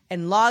color,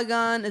 and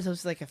Lagann is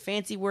supposed to be like a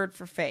fancy word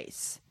for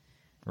face.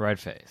 Red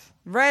face.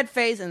 Red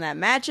face, and that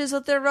matches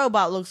what their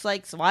robot looks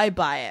like, so I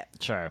buy it.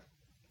 Sure.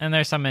 And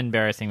there's some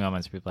embarrassing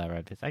moments where people have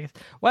red face. I guess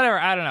whatever.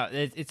 I don't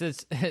know.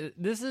 It's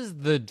this is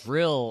the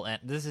drill, and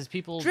this is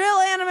people drill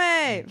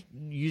anime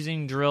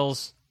using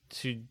drills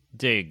to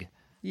dig.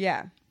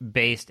 Yeah.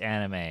 Based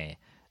anime,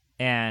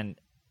 and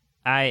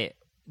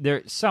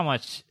there's so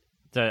much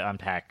to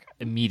unpack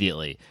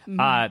immediately.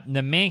 Mm-hmm.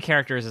 The main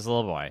character is this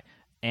little boy,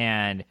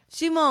 and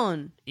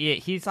Simon. Yeah,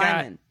 he's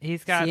got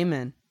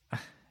Simon.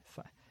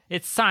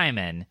 It's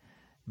Simon,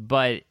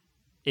 but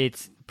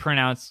it's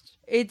pronounced.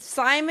 It's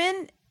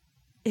Simon.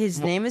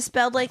 His name is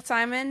spelled like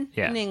Simon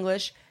in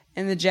English.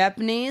 In the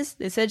Japanese,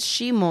 they said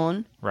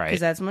Shimon. Right. Because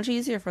that's much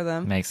easier for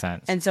them. Makes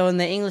sense. And so in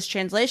the English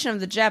translation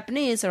of the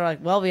Japanese, they're like,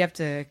 well, we have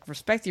to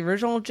respect the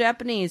original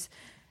Japanese.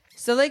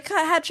 So they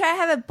try to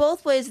have it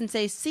both ways and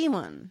say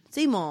Simon.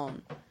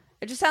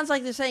 It just sounds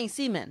like they're saying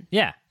semen.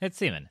 Yeah, it's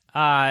semen.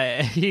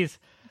 It's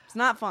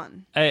not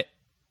fun.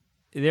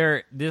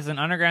 There's an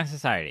underground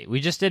society.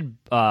 We just did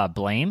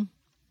Blame.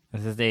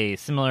 This is a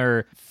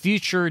similar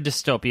future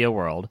dystopia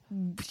world.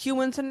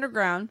 Humans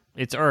underground.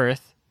 It's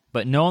Earth,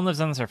 but no one lives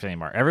on the surface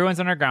anymore.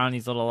 Everyone's underground.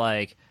 These little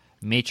like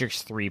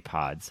Matrix 3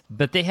 pods,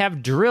 but they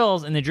have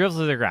drills, and the drills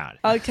are underground.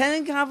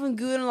 Tengen Toppen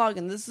Gurren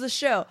Lagann. This is a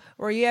show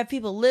where you have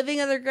people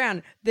living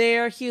underground. They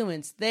are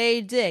humans.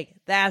 They dig.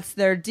 That's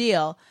their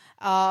deal.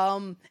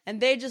 And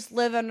they just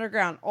live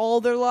underground all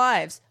their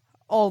lives.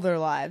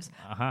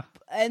 Uh-huh.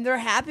 And they're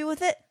happy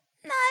with it?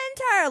 Not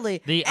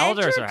entirely. The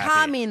elders are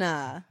happy.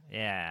 Kamina.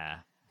 Yeah.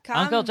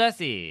 Uncle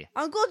Jesse.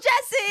 Uncle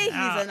Jesse. He's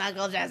an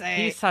Uncle Jesse.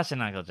 He's such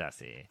an Uncle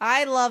Jesse.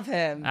 I love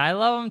him. I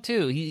love him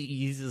too.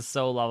 He's just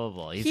so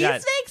lovable. He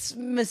makes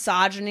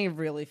misogyny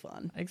really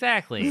fun.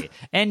 Exactly.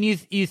 And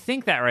you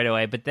think that right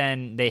away, but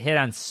then they hit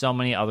on so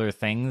many other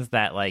things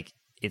that like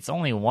it's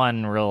only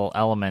one real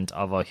element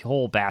of a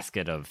whole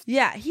basket of he's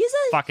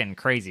a fucking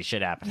crazy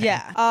shit happening.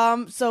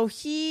 Yeah. So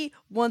he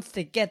wants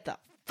to get the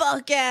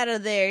fuck out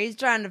of there. He's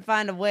trying to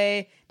find a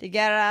way to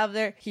get out of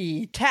there.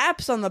 He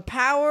taps on the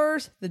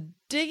powers, the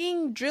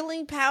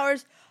drilling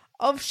powers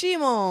of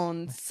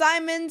Simon,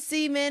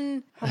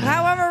 Seaman,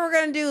 however we're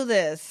going to do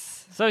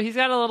this. So he's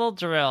got a little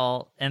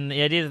drill, and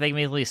the idea is they can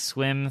basically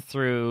swim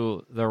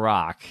through the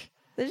rock.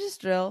 They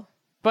just drill.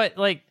 But,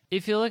 like,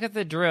 if you look at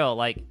the drill,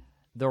 like,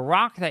 the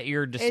rock that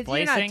you're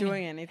displacing not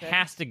doing anything.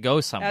 has to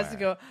go somewhere. Has to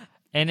go.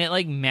 And it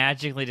like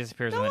magically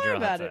disappears when the Don't worry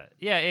drill hits about it.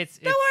 Yeah, it's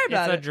worry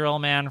about it's a it. drill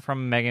man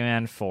from Mega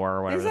Man 4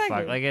 or whatever the Exactly.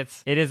 fuck. Like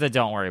it is a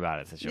don't worry about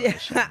it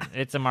situation. Yeah.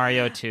 It's a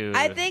Mario 2.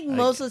 I think like,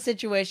 most of the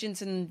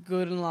situations in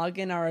Gurren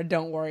Lagann are a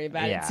don't worry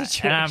about it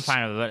situation. and I'm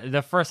fine with it.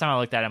 The first time I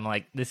looked at it, I'm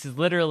like, this is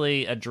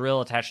literally a drill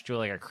attached to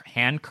like a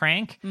hand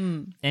crank,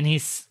 and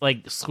he's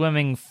like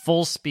swimming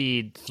full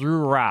speed through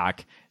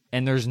rock,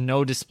 and there's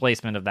no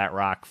displacement of that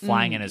rock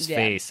flying in his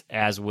face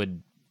as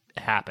would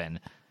happen.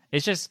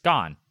 It's just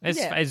gone.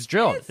 It's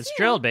drilled. It's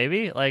drilled,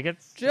 baby. Like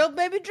it's Drill,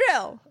 baby,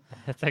 drill.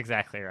 That's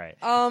exactly right.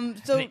 So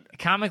And it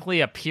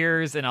comically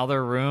appears in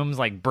other rooms,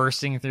 like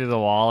bursting through the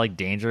wall, like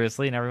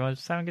dangerously, and everyone's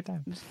just having a good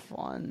time.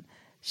 fun.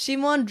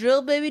 Shimon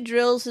drill baby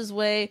drills his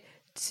way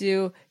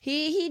to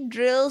he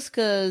drills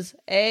because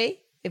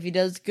if he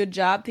does a good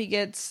job he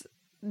gets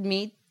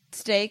meat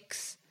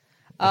steaks,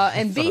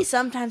 and B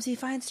sometimes he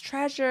finds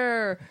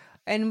treasure.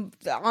 And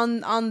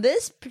on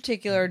this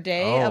particular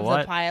day of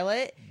the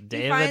pilot,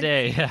 Day of the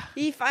day, yeah.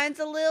 he finds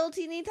a little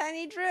teeny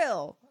tiny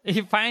drill,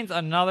 He finds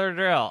another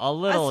drill, a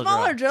little a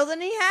smaller drill than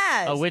he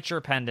has, a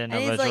Witcher pendant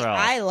and of he's a like, drill.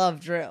 I love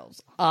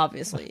drills.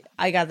 Obviously,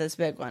 I got this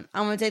big one.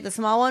 I'm gonna take the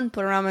small one,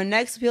 put it around my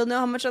neck, so people know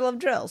how much I love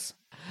drills.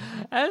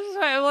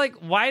 I'm like,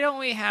 why don't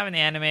we have an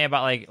anime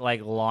about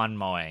like lawn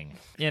mowing?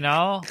 You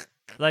know,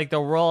 like the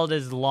world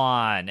is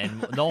lawn,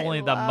 and only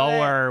the love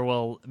mower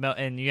will,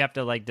 and you have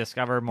to like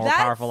discover more That's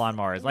powerful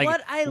lawnmowers. Like,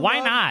 what I why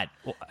love. not?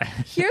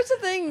 Here's the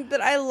thing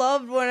that I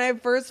loved when I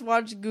first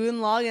watched Gurren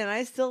Lagann, and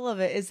I still love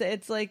it, is that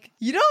it's like,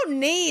 you don't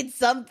need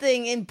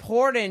something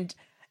important.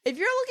 If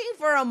you're looking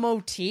for a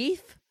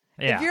motif,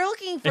 Yeah. if you're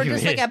looking for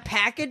just like a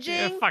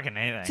packaging fucking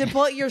anything. to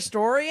put your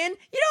story in,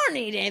 you don't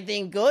need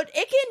anything good.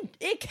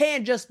 It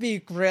can't just be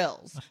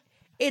grills.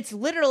 It's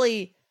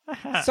literally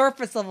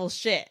surface level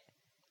shit.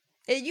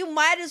 You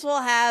might as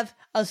well have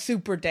a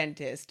super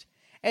dentist.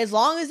 As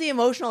long as the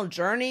emotional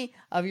journey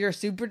of your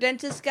super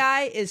dentist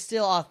guy is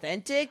still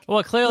authentic,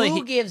 Well, clearly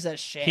who gives a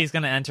shit? He's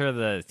gonna enter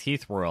the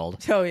teeth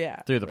world Oh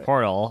yeah, through the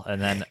portal,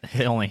 and then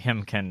only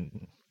him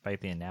can fight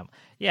the enamel.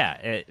 Yeah,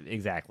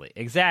 exactly.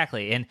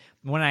 And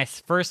when I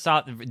first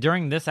saw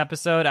during this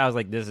episode, I was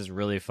like, "This is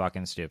really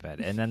fucking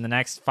stupid." And then the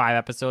next 5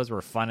 episodes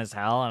were fun as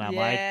hell, and I'm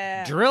Yeah.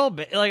 like, "Drill,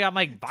 I'm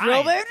like,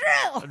 drill, fine.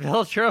 baby,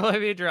 drill. drill,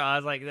 baby, drill." I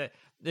was like,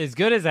 as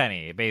good as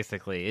any.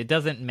 Basically, it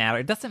doesn't matter.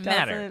 It doesn't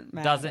matter.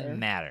 Doesn't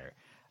matter.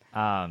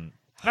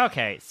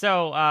 Okay,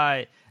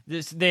 so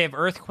they have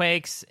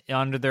earthquakes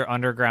under their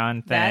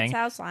underground thing.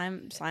 That's how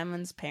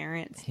Simon's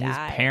parents His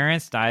died.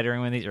 parents died during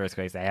one of these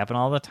earthquakes. They happen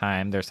all the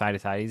time. Their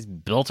side-to-side's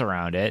built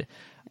around it.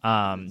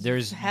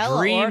 There's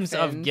Hella dreams of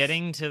orphans.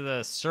 getting to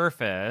the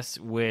surface,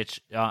 which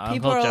People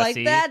Uncle are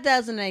Jesse, like, that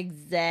doesn't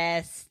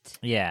exist.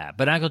 yeah,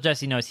 but Uncle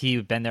Jesse knows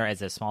he'd been there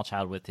as a small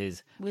child with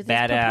his With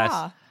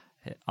badass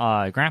his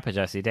papa. Grandpa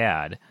Jesse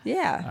dad,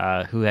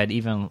 Yeah. who had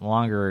even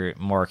longer,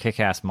 more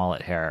kick-ass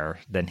mullet hair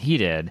than he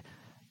did.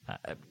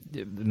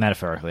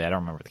 Metaphorically, I don't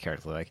remember what the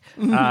character looked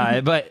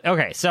like. But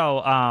okay,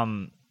 so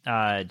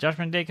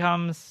Judgment Day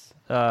comes.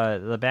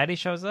 The baddie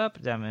shows up.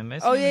 Am I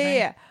missing Oh anything?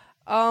 yeah.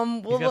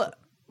 got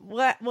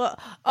What?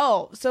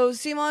 Oh, so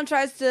Simon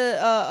tries to.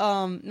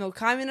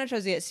 Kamina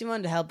tries to get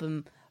Simon to help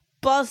him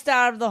bust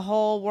out of the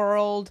whole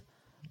world.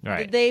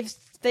 Right.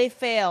 They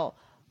fail.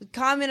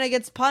 Kamina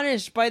gets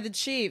punished by the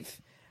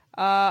chief.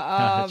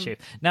 Chief.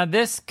 Now,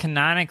 this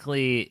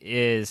canonically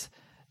is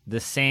the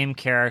same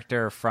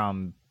character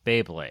from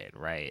Beyblade,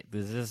 right?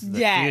 This is the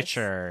Yes.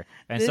 future,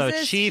 and This so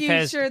is Chief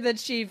future the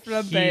chief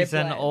from he's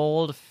an Beyblade.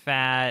 old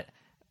fat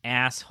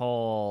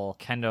asshole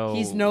kendo.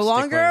 He's no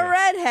longer a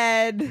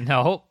redhead.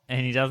 Nope,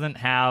 and he doesn't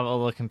have a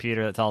little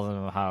computer that tells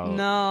him how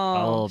No,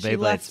 a little she Beyblade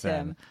left spin.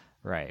 him.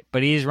 Right,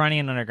 but he's running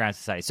an underground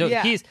society, so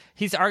Yeah. he's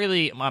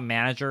arguably a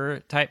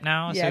manager type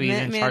now. Yeah, so he's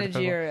in charge of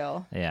people.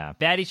 managerial. Yeah,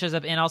 baddie shows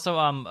up, and also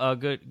a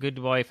good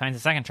boy finds a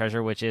second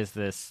treasure, which is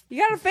this. You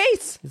got a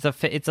face,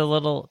 It's a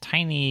little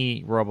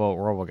tiny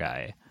robo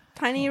guy,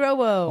 tiny a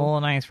robo.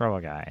 little nice robo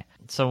guy.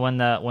 So when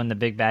the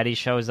big baddie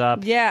shows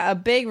up, Yeah, a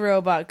big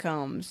robot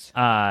comes.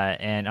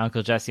 and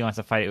Uncle Jesse wants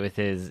to fight with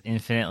his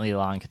infinitely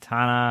long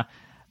katana.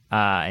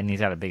 And he's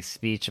got a big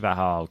speech about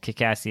how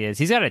kick-ass he is.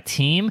 He's got a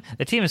team.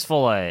 The team is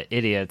full of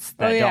idiots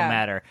that Oh, yeah. don't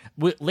matter.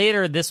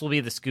 Later, this will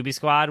be the Scooby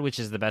Squad, which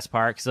is the best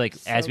part.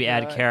 Because as we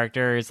add good.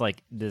 characters,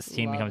 like this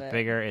team Love becomes it.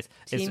 bigger. It's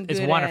Team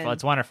wonderful. Guden.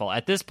 It's wonderful.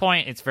 At this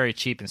point, it's very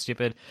cheap and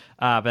stupid.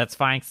 But that's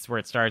fine. 'Cause it's where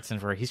it starts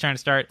and where he's trying to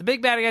start. The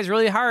big bad guy's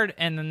really hard,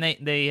 and then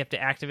they have to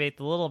activate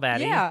the little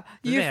baddie. Yeah,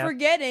 you're Yeah.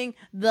 forgetting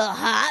the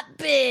hot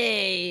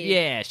babe.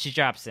 Yeah, she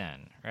drops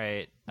in,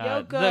 right?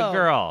 Yoko. The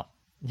girl.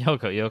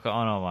 Yoko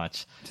Ono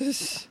much.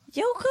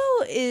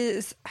 Yoko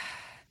is.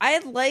 I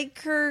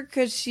like her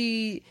because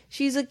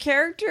she's a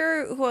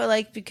character who I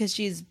like because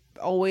she's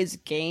always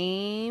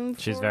game.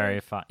 She's for very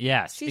fun.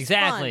 Yes, She's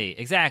exactly.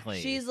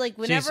 She's like,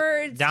 whenever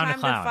it's down time to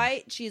clown.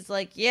 fight, she's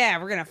like, yeah,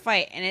 we're gonna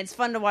fight, and it's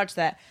fun to watch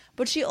that.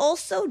 But she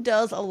also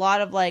does a lot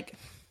of like,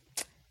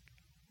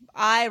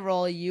 eye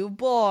roll you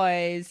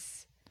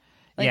boys.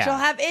 Like Yeah. she'll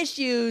have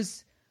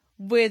issues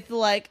with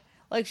like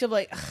she'll be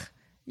like, "Ugh,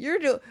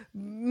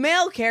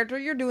 male character,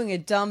 you're doing a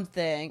dumb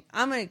thing.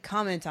 I'm going to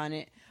comment on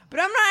it, but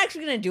I'm not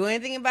actually going to do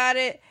anything about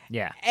it.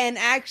 Yeah. And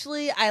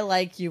actually, I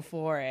like you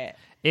for it.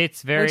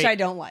 It's very, which I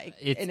don't like.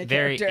 It's in a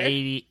very character.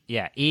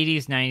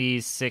 80s, 90s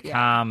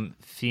sitcom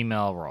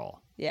female role.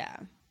 Yeah.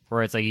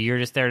 Where it's like you're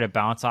just there to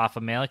bounce off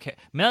a male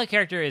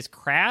character is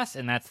crass,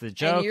 and that's the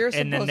joke. And you're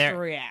supposed then to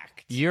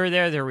react. You're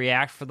there to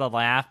react for the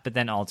laugh, but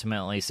then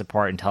ultimately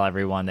support and tell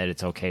everyone that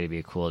it's okay to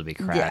be cool, to be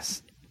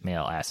crass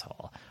male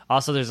asshole.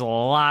 Also, there's a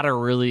lot of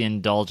really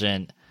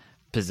indulgent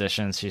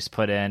positions she's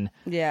put in.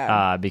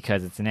 Yeah.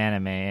 Because it's an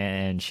anime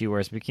and she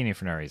wears a bikini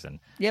for no reason.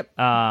 Yep.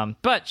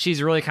 But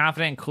she's really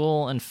confident and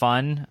cool and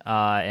fun.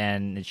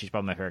 And she's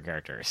probably my favorite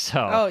character.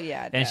 So. Oh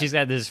yeah. And she's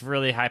got this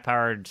really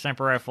high-powered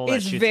sniper rifle. That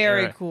It's shoots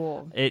very arrow.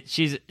 cool.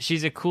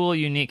 She's a cool,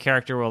 unique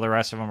character, while the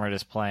rest of them are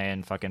just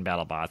playing fucking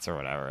battle bots or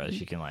whatever.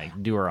 She can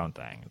like do her own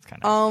thing. It's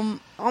kind of.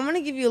 I'm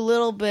gonna give you a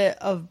little bit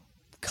of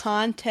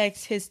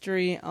context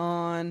history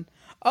on.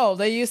 Oh,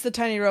 they use the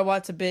tiny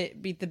robot to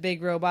beat the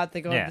big robot.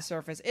 They go to the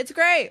surface. It's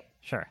great.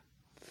 Sure.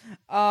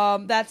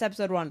 That's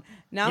episode 1.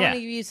 Now I'm gonna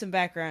give you some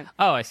background.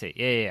 Oh, I see.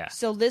 Yeah.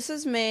 So this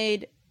is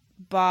made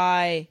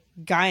by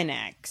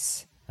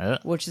Gainax,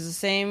 which is the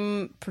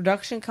same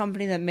production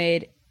company that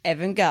made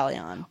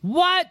Evangelion.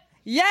 What?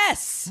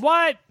 Yes.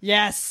 What?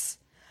 Yes.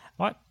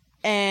 What?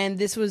 And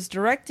this was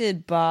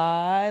directed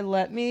by.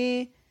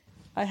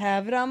 I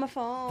have it on my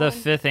phone. The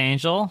Fifth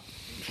Angel.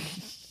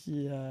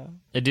 Yeah.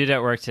 The dude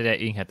at work today,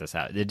 you can cut this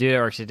out. The dude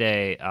at work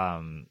today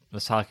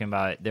was talking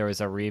about there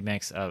was a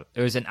remix of,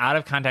 it was an out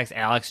of context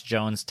Alex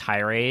Jones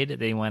tirade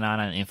that he went on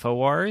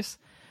InfoWars,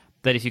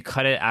 that if you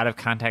cut it out of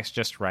context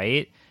just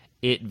right,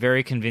 it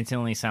very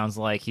convincingly sounds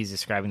like he's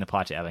describing the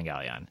plot to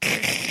Evangelion.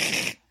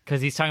 Because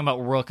he's talking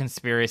about world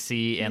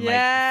conspiracy and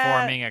like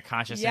forming a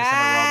consciousness in a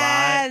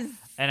robot.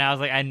 And I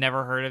was like, I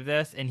never heard of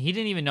this. And he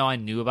didn't even know I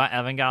knew about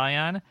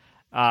Evangelion.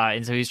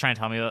 And so he's trying to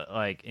tell me,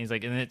 like, he's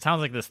like, and it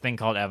sounds like this thing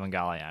called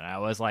Evangelion. And I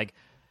was like,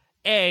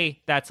 A,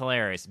 that's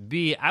hilarious.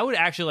 B, I would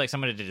actually like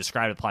somebody to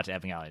describe the plot to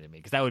Evangelion to me,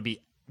 because that would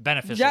be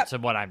beneficial to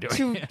what I'm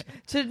doing.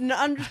 To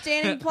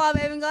understanding the plot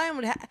of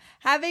Evangelion,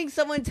 having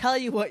someone tell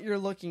you what you're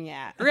looking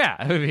at.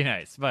 Yeah, it would be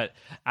nice. But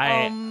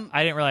I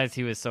didn't realize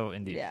he was so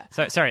in deep. Yeah.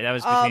 So, sorry, that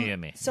was between you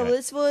and me. So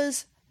this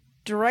was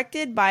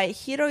directed by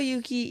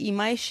Hiroyuki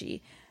Imaishi.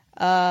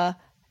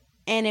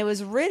 And it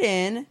was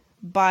written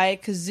by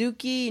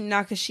Kazuki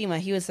Nakashima.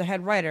 He was the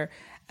head writer.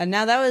 And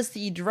now that was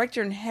the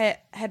director and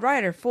head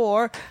writer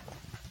for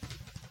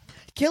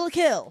Kill la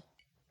Kill.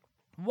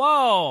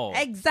 Whoa!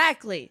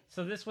 Exactly.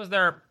 So this was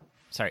their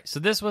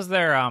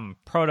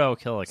proto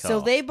Kill la Kill. So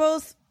they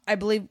both, I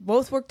believe,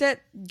 worked at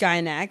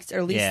Gainax, or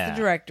at least the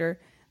director.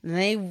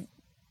 And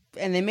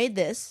they made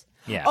this.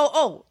 Yeah.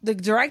 Oh, the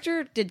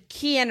director did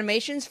key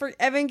animations for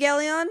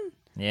Evangelion.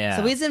 Yeah.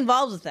 So he's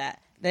involved with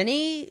that. Then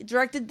he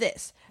directed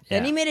this.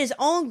 Then he made his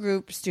own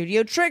group,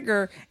 Studio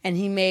Trigger, and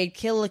he made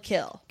Kill la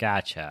Kill.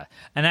 Gotcha.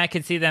 And I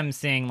could see them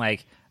seeing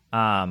like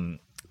Yoko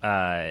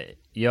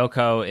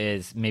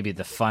is maybe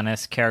the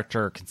funnest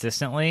character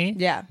consistently.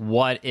 Yeah.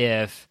 What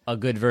if a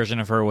good version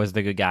of her was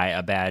the good guy,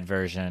 a bad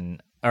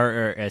version,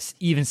 or an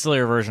even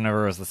sillier version of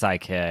her was the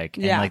sidekick,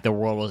 and like the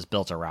world was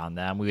built around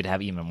them? We would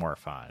have even more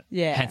fun.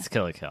 Yeah. Hence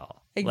Kill la Kill.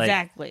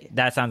 Exactly. Like,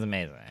 that sounds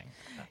amazing.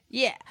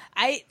 Yeah.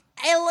 I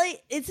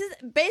like, it's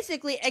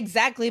basically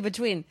exactly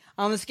between,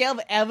 on the scale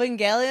of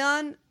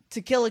Evangelion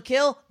to Kill la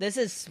Kill, this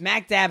is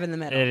smack dab in the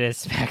middle. It is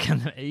smack in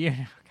the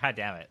God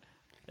damn it.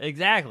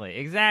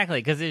 Exactly.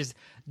 Because there's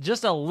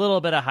just a little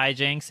bit of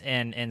hijinks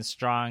and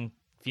strong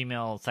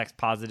female sex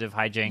positive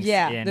hijinks.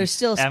 Yeah, there's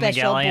still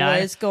special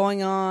boys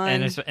going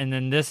on. And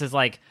then this is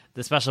like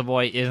the special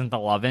boy isn't the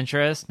love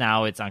interest.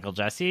 Now it's Uncle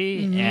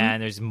Jesse,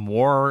 and there's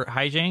more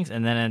hijinks.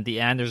 And then at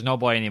the end, there's no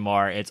boy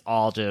anymore. It's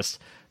all just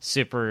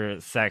super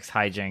sex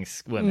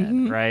hijinks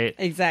women, right?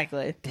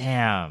 Exactly.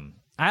 Damn.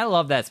 I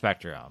love that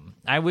spectrum.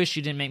 I wish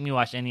you didn't make me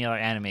watch any other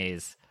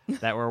animes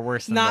that were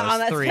worse than Not those on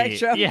that three.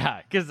 spectrum.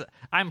 Yeah, because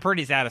I'm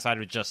pretty satisfied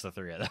with just the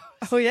three of those.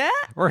 Oh, yeah?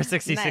 We're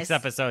 66 Nice.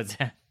 episodes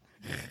in.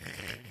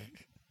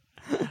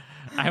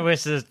 I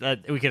wish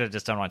we could have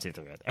just done 1, 2,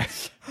 3 right there.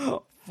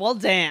 Well,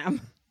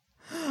 damn.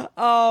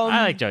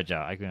 I like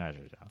JoJo. I can watch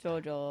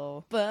JoJo.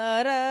 JoJo.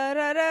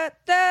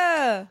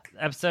 Ba-da-da-da-da.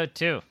 Episode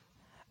 2.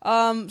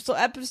 So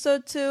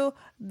episode 2,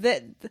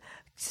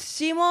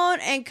 Shimon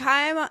and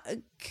Kamina,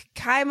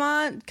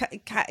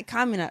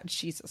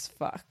 Jesus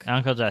fuck.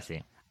 Uncle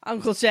Jesse.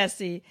 Uncle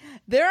Jesse.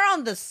 They're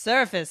on the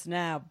surface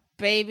now,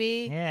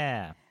 baby.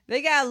 Yeah.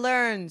 They gotta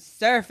learn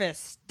surface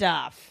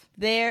stuff.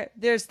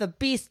 There's the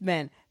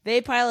Beastmen.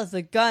 They pilot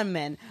the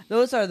Gunmen.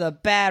 Those are the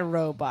bad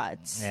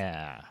robots.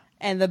 Yeah.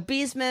 And the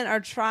Beastmen are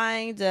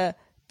trying to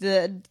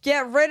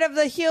get rid of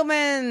the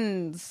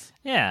humans.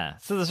 Yeah.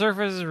 So the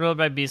surface is ruled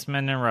by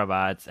beastmen and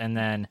robots, and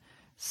then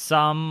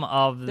some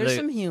of There's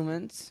some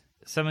humans.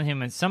 Some of the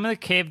humans. Some of the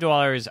cave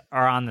dwellers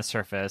are on the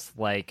surface,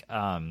 like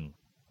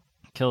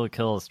Kill la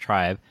Kill's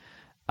tribe.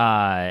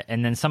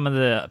 And then some of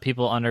the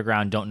people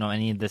underground don't know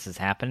any of this is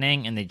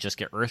happening, and they just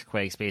get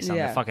earthquakes based on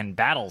the fucking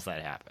battles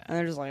that happen. And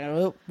they're just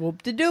like,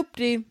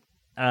 whoop-de-doop-de.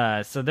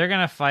 So they're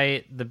gonna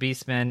fight the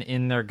Beastmen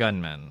in their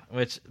gunmen,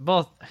 which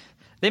both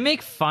they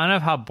make fun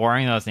of how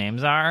boring those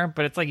names are,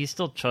 but it's like you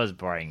still chose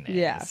boring names.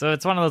 Yeah. So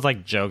it's one of those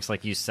like jokes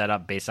like you set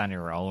up based on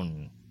your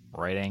own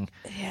writing.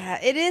 Yeah,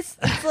 it is.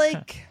 It's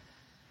like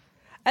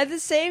at the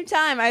same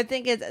time, I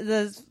think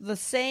it's the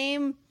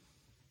same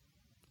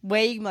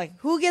way. You can be like,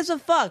 who gives a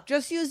fuck?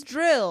 Just use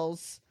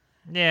drills.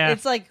 Yeah.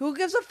 It's like, who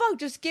gives a fuck?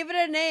 Just give it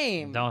a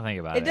name. Don't think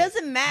about it. It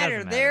doesn't matter.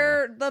 Doesn't matter.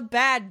 They're the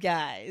bad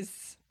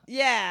guys.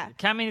 Yeah.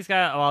 Kami's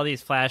got all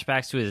these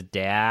flashbacks to his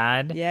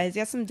dad. Yeah, he's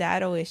got some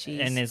dado issues.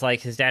 And it's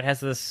like his dad has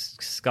this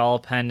skull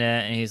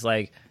pendant, and he's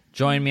like,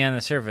 join me on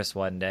the surface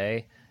one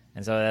day.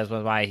 And so that's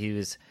why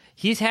he's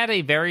had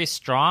a very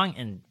strong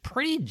and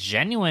pretty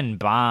genuine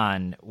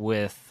bond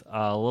with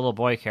a little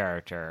boy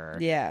character.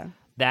 Yeah.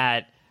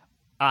 That,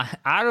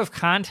 out of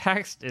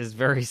context, is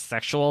very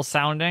sexual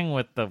sounding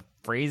with the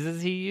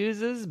phrases he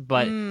uses,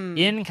 but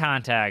in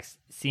context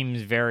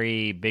seems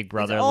very big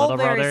brother, It's all little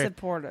very brother.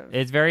 supportive.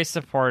 It's very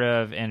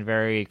supportive and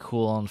very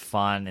cool and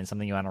fun and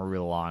something you want to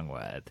reel along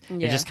with.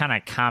 Yeah. It's just kind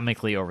of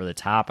comically over the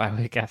top, I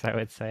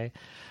would say.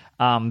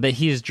 But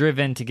he's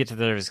driven to get to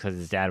the surface because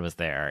his dad was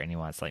there and he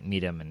wants to like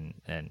meet him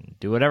and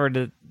do whatever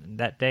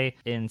that day.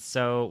 And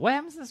so what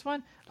happens in this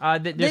one?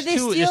 There's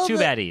two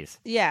baddies.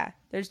 Yeah,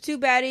 there's two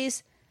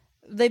baddies.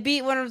 They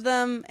beat one of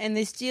them and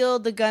they steal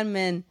the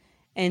gunman.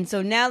 And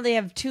so now they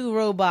have two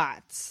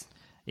robots.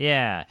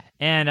 Yeah,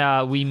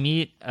 and we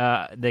meet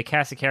the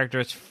cast of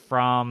characters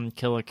from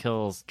Kill la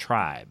Kill's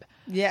tribe.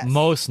 Yes.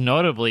 Most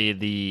notably,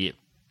 the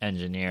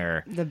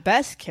engineer, The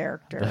best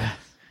character,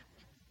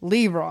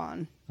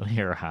 Leron.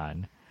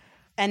 Liron.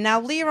 And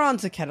now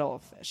Leron's a kettle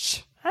of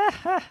fish.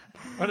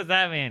 What does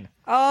that mean?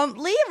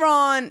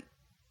 Leron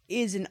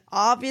is an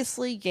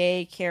obviously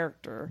gay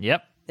character.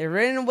 Yep. They're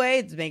written in a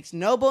way that makes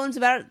no bones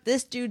about it.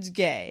 This dude's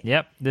gay.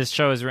 Yep. This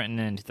show was written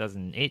in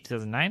 2008,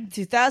 2009?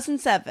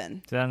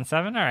 2007.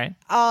 2007? All right.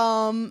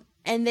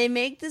 And they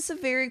make this a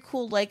very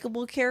cool,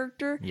 likable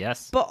character.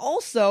 Yes. But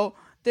also,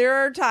 there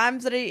are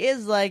times that he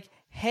is like,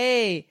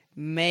 hey,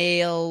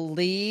 male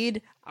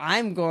lead,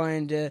 I'm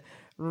going to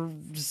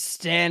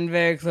stand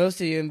very close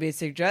to you and be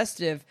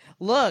suggestive.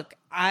 Look,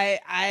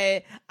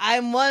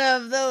 I'm one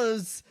of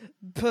those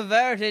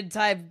perverted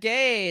type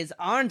gays,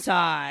 aren't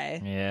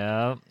I?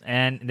 Yeah.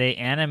 And they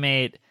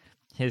animate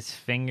his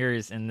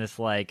fingers in this,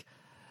 like,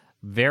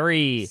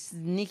 very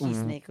Sneaky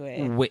snake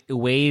way.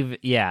 wave,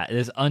 yeah,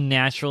 this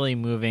unnaturally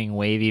moving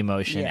wavy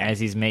motion Yeah. as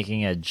he's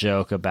making a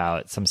joke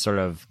about some sort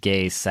of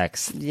gay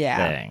sex Yeah.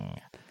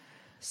 thing.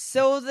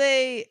 So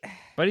they...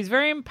 But he's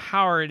very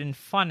empowered and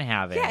fun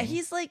having. Yeah,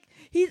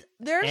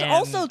 there's And-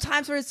 also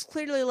times where it's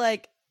clearly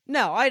like,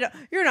 no, I don't.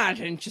 You're not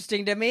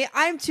interesting to me.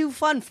 I'm too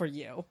fun for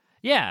you.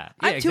 Yeah,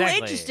 I'm exactly.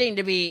 too interesting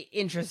to be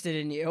interested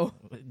in you.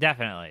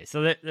 Definitely.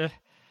 So there's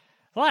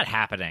a lot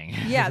happening.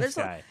 Yeah, This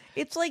there's guy.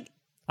 it's like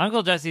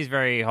Uncle Jesse's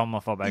very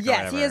homophobic. or yes,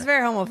 whatever, he is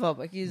very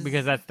homophobic. He's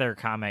because that's their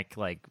comic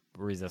like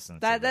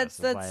resistance. That- to this.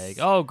 that's- It's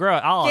like, oh, girl,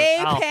 gay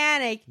I'll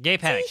panic. Gay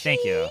panic.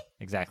 Thank you.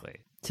 Exactly.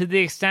 To the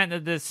extent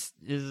that this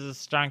is a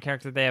strong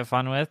character they have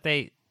fun with,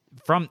 they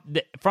from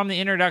the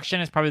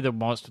introduction is probably the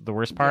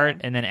worst part,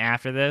 Yeah. and then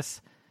after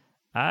this,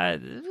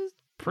 it was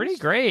pretty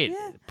great.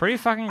 Yeah. Pretty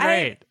fucking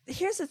great.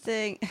 Here's the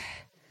thing: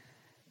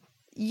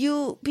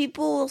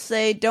 people will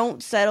say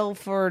don't settle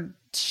for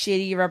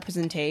shitty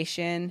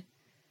representation,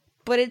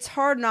 but it's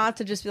hard not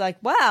to just be like,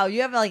 wow,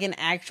 you have like an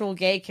actual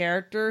gay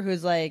character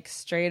who's like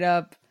straight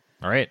up.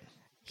 All right.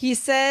 He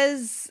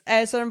says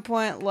at a certain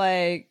point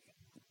like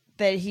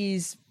that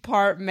he's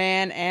part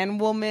man and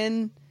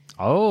woman.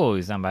 Oh,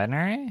 he's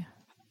non-binary.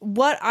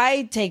 What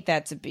I take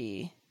that to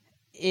be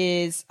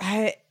is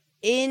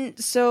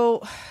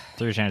Through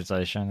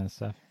translation and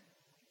stuff.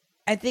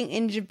 I think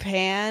in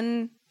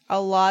Japan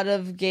a lot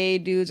of gay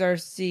dudes are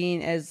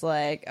seen as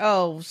like,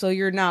 oh, so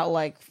you're not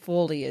like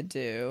fully a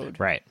dude.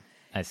 Right.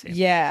 I see.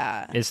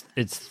 Yeah. It's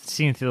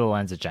seen through the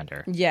lens of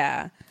gender.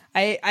 Yeah.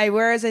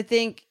 Whereas I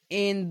think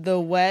in the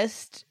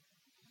West,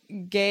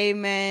 gay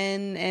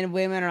men and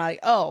women are like,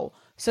 oh,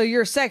 so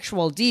you're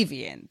sexual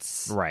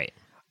deviants. Right.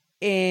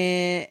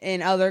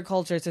 In other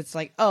cultures, it's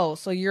like, oh,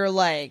 so you're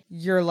like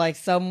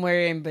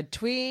somewhere in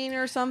between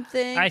or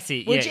something. I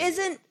see. Which Yeah.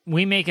 isn't.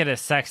 We make it a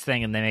sex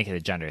thing and they make it a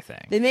gender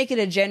thing. They make it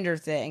a gender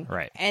thing.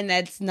 Right. And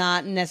that's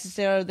not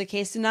necessarily the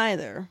case in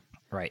either.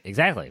 Right.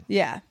 Exactly.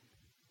 Yeah.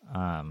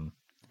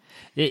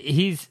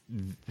 He's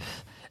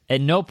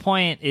at no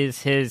point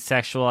is his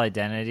sexual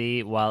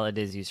identity, while it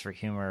is used for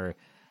humor,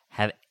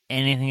 have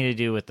anything to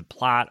do with the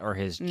plot or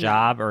his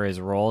job or his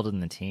role in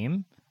the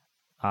team.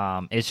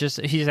 It's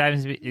just he just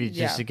happens to be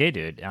just a gay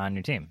dude on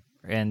your team,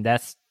 and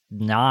that's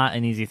not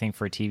an easy thing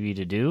for TV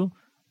to do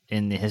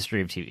in the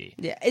history of TV.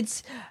 Yeah.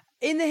 It's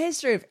in the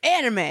history of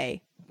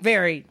anime,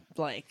 very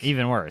like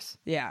Even worse,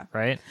 yeah.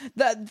 right?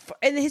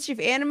 In the history of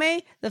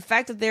anime, the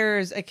fact that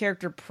there's a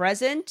character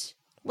present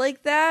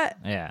like that,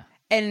 Yeah.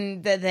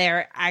 and that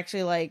they're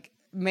actually like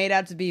made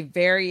out to be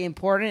very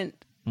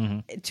important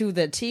to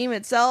the team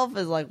itself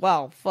is like,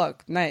 wow,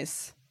 fuck,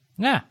 nice.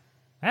 Yeah.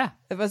 Yeah.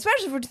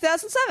 Especially for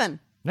 2007.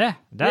 Yeah,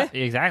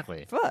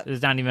 exactly. Fuck.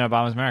 It's not even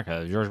Obama's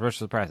America. George Bush was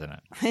the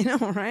president. I know,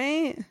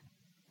 right?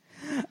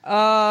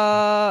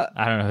 I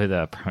don't know who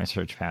the Prime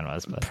Minister of Japan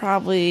was, but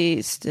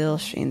Probably still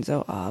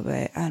Shinzo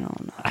Abe. I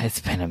don't know. it's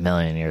been a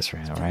million years for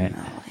him, right?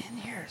 A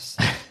million years.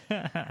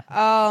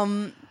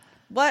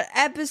 What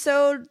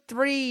episode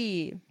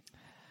 3?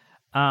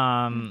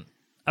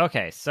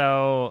 Okay,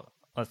 so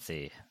let's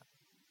see.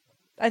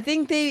 I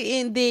think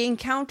they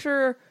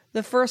encounter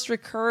the first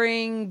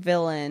recurring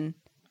villain.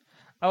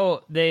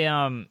 Oh, they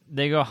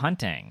go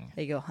hunting.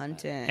 They go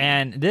hunting.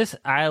 And this,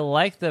 I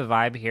like the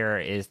vibe here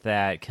is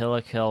that Kill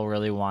la Kill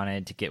really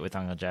wanted to get with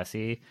Uncle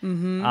Jesse.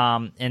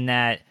 Mm-hmm. In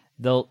that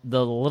the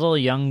little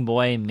young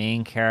boy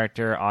main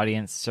character,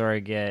 audience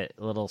surrogate,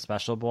 little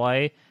special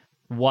boy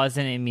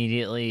wasn't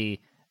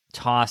immediately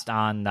tossed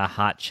on the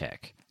hot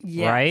chick.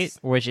 Yes. Right?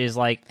 Which is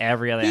like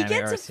every other he anime I've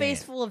gets ever a face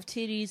seen. full of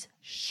titties,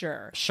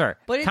 sure.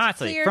 But it's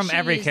constantly clear from she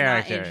every is not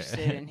character. interested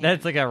in him.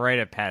 That's like a rite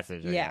of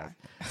passage. I Yeah.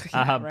 guess.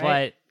 Yeah, right?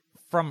 But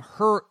from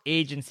her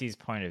agency's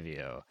point of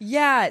view,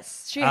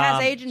 Yes, she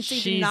has agency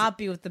to she's- not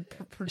be with the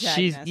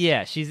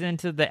protagonist. she's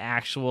into the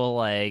actual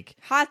like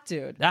Hot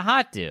dude. the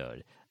hot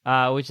dude,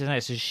 which is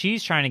nice. So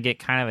she's trying to get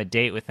kind of a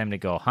date with him to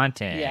go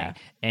hunting, Yeah.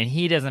 and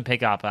he doesn't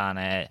pick up on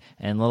it,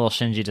 and little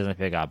Shinji doesn't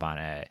pick up on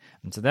it,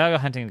 and so they'll go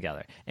hunting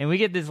together. And we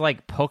get this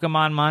like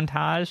Pokemon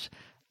montage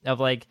of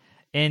like,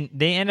 and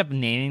they end up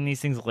naming these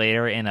things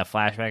later in a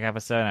flashback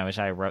episode. And I wish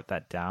I wrote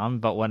that down,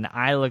 but when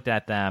I looked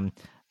at them,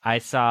 I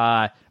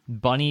saw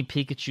Bunny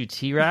Pikachu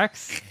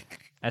T-Rex,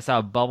 I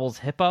saw Bubbles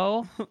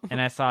Hippo,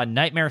 and I saw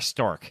Nightmare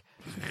Stork.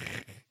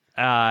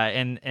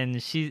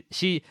 And she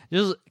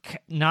just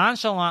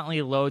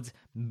nonchalantly loads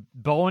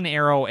bow and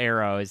arrow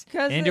arrows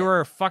 'Cause into it-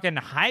 her fucking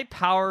high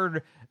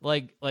powered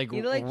like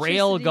Electricity,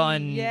 rail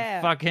gun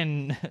yeah.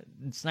 fucking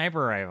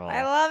sniper rifle.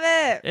 I love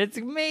it. It's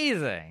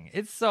amazing.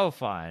 It's so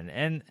fun.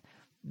 And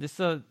this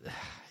so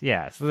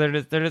they're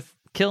just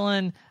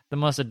killing the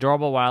most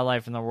adorable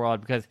wildlife in the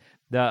world because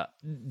the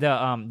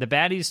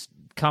baddies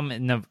come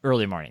in the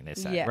early morning, they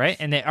said, Yes. right?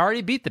 And they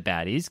already beat the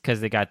baddies because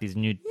they got these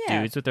new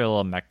Yeah. dudes with their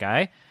little mech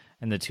guy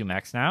and the 2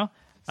 mechs now.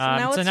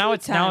 now it's food now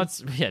time.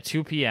 it's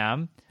 2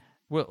 p.m.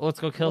 Let's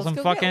go kill Let's some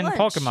go get fucking lunch.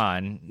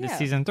 Pokemon this Yeah.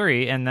 season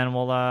 3, and then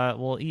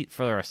we'll eat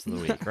for the rest of the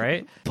week,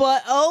 right?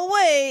 But oh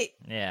wait,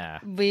 Yeah.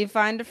 we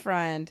find a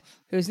friend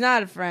who's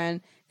not a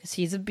friend because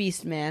he's a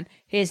beast man.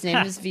 His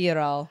name is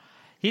Viral.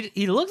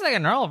 He looks like a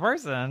normal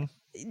person.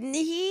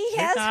 He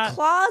has not-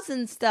 claws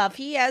and stuff.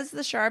 He has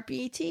the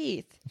Sharpie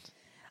teeth.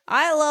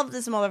 I love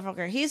this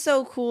motherfucker. He's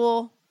so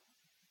cool.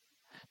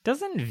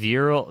 Doesn't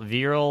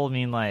viral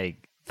mean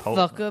like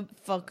Fuck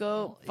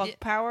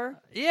power.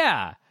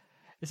 Yeah.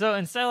 So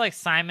instead of like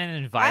Simon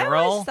and I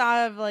always viral,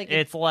 thought of like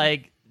it's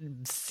like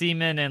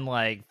semen and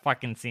like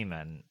fucking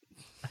semen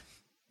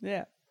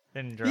yeah.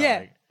 and drug.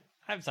 Yeah.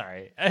 I'm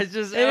sorry. It's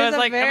just It I is was a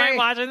like, am I very-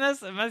 watching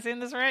this? Am I seeing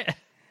this right?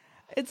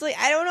 It's like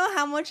I don't know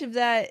how much of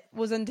that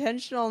was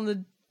intentional on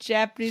the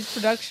Japanese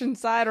production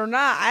side or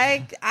not.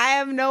 I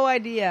have no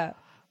idea.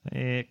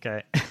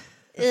 Okay.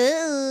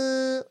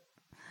 Ew. He's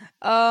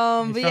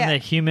But from yeah, the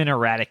Human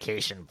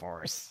Eradication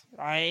Force,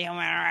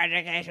 Human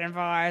Eradication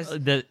Force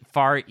the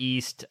Far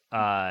East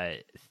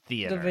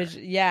theater,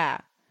 division. Yeah,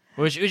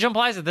 which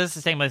implies that this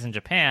is taking place in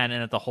Japan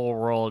and that the whole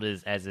world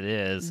is as it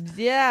is.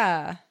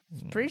 yeah,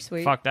 it's pretty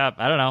sweet. Fucked up.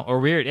 I don't know. Or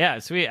weird. Yeah,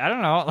 sweet. I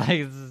don't know. Like,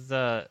 this is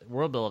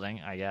world building,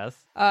 I guess.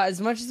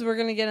 As much as we're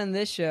gonna get in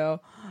this show,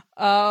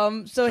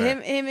 so Sure.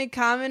 him and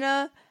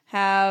Kamina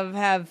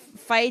have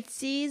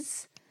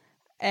fightsies,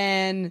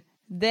 and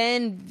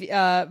then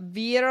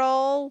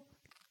Viral,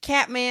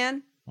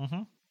 Catman,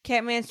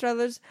 Catman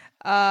Struthers,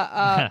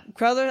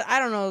 Crothers. I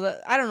don't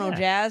know Yeah.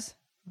 jazz.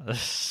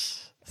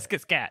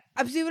 Skit scat.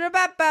 Can Can you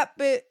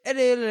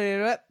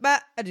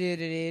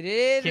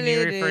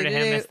refer to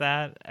him as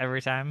that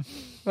every time?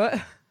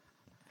 What?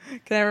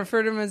 Can I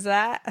refer to him as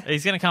that?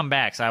 He's going to come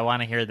back, so I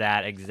want to hear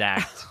that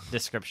exact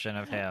description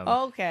of him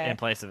Okay. in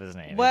place of his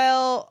name.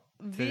 Well,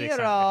 the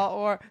extent Viral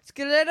or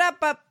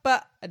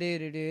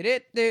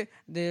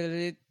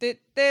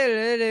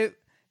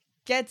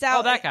gets out.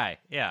 oh, that guy.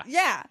 Yeah.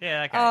 Yeah.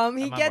 Yeah, that guy.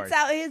 He I'm on gets board.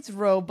 out his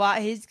robot,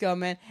 his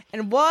gunman,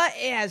 and what?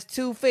 It has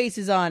 2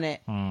 faces on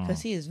it Hmm.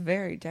 because he is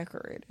very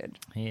decorated.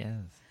 He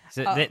is.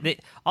 So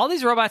all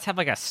these robots have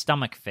like a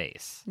stomach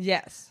face,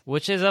 Yes.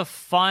 which is a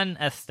fun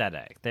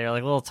aesthetic. They're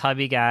like little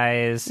tubby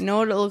guys. You know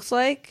what it looks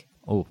like?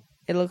 Oh,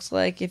 It looks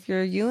like if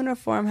your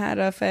uniform had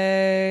a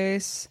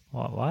face.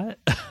 what?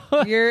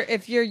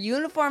 If your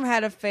uniform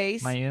had a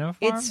face, My uniform?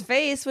 its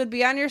face would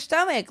be on your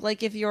stomach,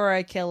 like if you're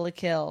a Kill la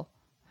Kill.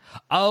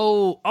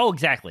 Oh,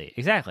 exactly.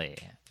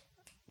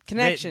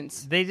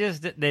 Connections.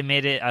 They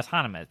made it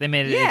autonomous. They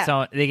made it Yeah. its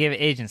own. They gave it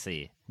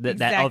agency.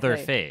 That other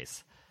Exactly.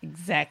 face.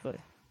 Exactly.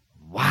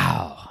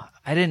 Wow,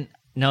 I didn't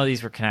know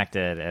these were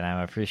connected, and I'm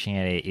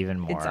appreciating it even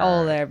more. It's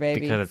all there, baby.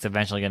 Because it's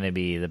eventually going to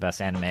be the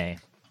best anime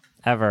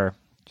ever.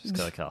 Just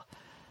Kill la Kill.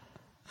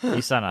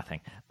 You saw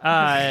nothing.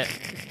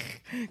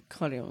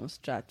 Cody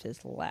almost dropped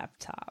his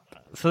laptop.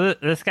 So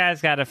this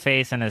guy's got a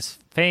face in his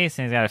face,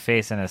 and he's got a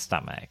face in his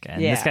stomach.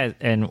 And Yeah. this guy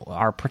and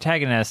our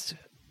protagonist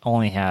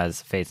only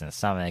has face and a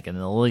stomach, and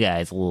the little guy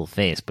has a little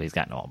face, but he's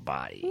got no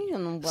body.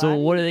 no So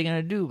body. what are they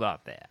gonna do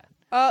about that?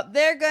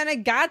 They're gonna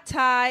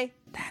gatai.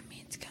 That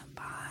means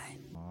combine.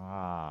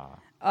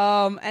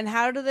 And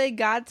how do they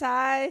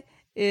gatai?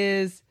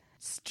 Is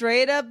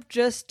straight up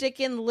just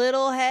sticking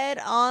little head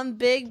on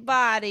big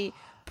body.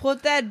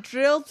 Put that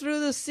drill through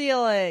the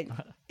ceiling.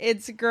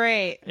 It's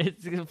great.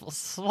 It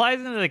flies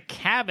into the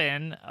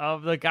cabin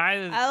of the guy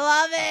that I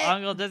love it.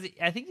 Uncle does.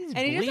 I think he's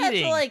And he bleeding. just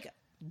has to like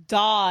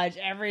dodge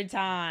every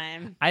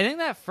time. I think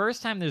that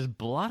first time there's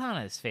blood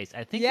on his face.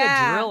 I think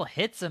Yeah. the drill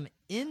hits him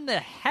in the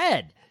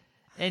head,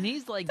 and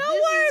he's like, Don't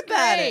 "This worry is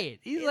about great." it.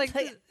 He's like,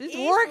 "It's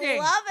he's working.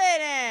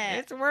 Loving it.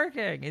 It's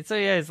working." And so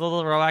yeah, his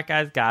little robot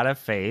guy's got a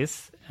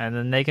face, and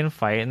then they can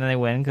fight, and then they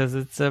win because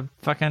it's a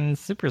fucking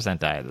Super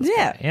Sentai at this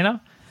Yeah. point, you know?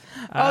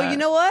 You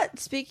know what?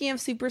 Speaking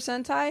of Super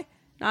Sentai,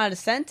 not a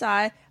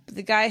Sentai, but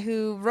the guy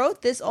who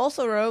wrote this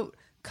also wrote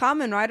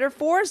Kamen Rider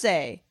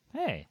Forze,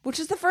 Hey, which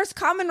is the first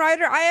Kamen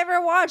Rider I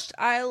ever watched.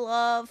 I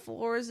love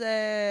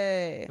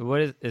Forze.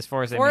 what is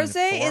Forze? Forze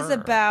is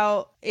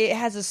about, it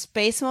has a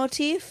space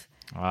motif,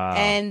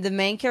 and the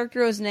main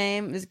character's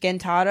name is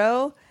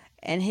Gentaro,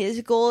 and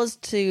his goal is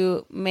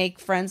to make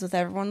friends with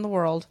everyone in the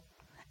world.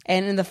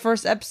 And in the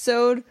first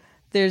episode,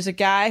 there's a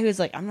guy who's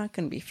like, I'm not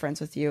going to be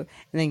friends with you.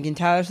 And then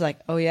Gintaro's like,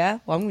 oh yeah?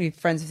 Well, I'm going to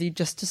be friends with you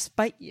just to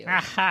spite you.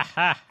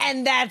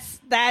 And that's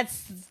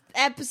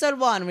episode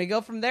 1. We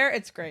go from there.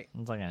 It's great.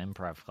 It's like an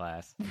improv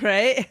class.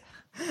 Right?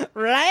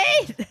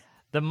 Right?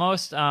 The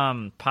most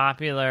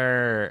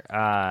popular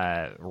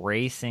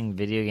racing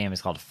video game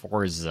is called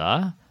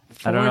Forza.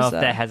 I don't know if Forza.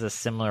 that has a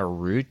similar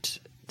root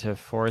to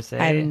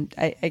Forza.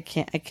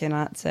 I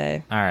cannot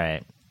say. All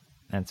right,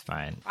 that's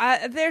fine.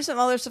 There's some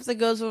other stuff that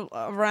goes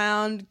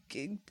around.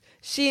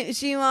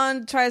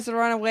 Shimon tries to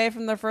run away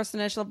from their first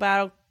initial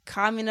battle.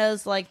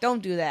 Kamina's like,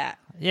 don't do that.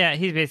 Yeah,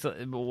 he's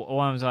basically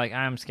one was like,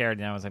 I'm scared,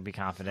 and I was like, be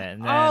confident.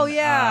 And then, Oh,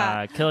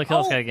 yeah. Kill's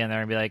got to get in there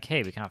and be like,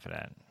 hey, be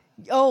confident.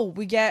 Oh,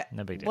 we get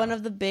No big deal. one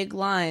of the big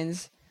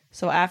lines.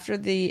 So after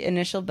the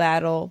initial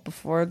battle,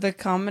 before the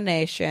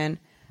combination,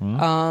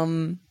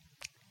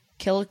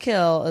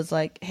 Kill is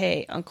like,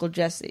 hey, Uncle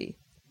Jesse,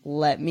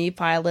 let me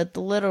pilot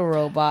the little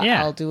robot.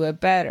 Yeah. I'll do it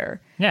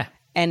better. Yeah.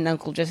 And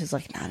Uncle Jesse's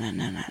like,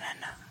 no.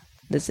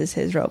 This is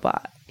his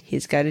robot.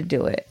 He's got to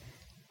do it.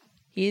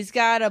 He's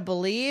got to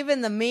believe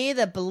in the me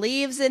that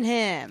believes in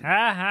him.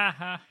 Ha ha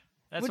ha.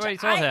 That's Which what he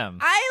told him.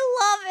 I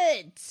love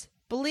it.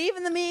 Believe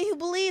in the me who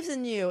believes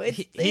in you.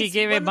 It's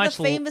gave one a of much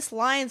the famous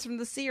lines from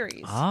the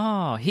series.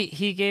 Oh,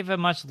 he gave a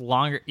much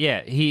longer.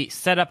 Yeah, he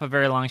set up a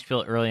very long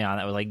spiel early on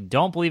that was like,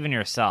 don't believe in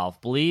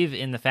yourself. Believe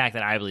in the fact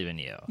that I believe in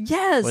you.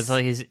 Yes. Was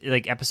like his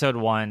like episode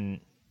 1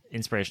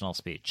 inspirational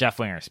speech, Jeff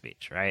Winger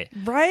speech, right?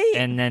 Right.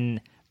 And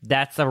then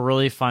that's a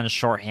really fun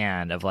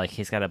shorthand of like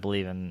he's got to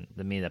believe in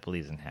the me that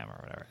believes in him or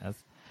whatever.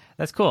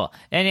 That's cool.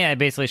 And yeah, I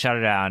basically shut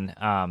her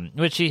down,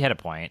 which he had a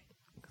point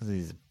because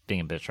he's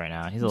being a bitch right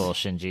now. He's a little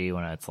Shinji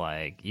when it's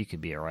like you could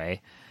be a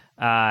Ray.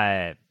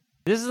 I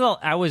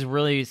was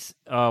really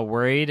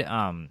worried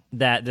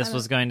that this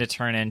was going to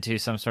turn into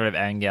some sort of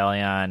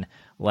Evangelion.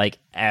 Like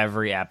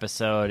every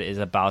episode is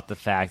about the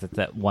fact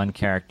that one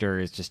character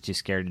is just too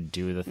scared to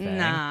do the thing.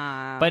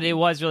 Nah. But it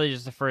was really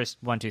just the first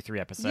 1, 2, 3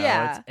 episodes.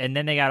 Yeah. And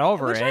then they got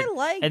over Which it. I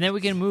liked. And then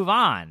we can move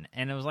on.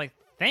 And it was like,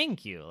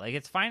 thank you. Like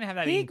it's fine to have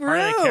that He being part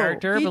of the grew.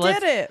 character. He but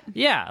did it.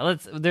 Yeah,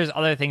 there's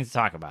other things to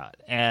talk about.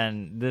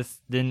 And this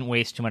didn't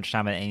waste too much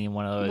time on any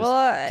one of those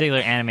particular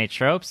anime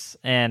tropes.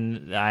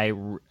 And I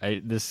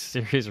this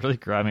series really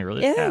grew on me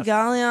really fast.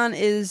 Evangelion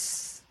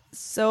is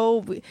so,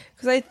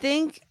 because I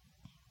think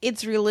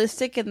it's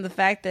realistic in the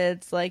fact that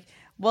it's like,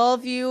 well,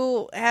 if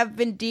you have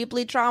been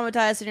deeply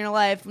traumatized in your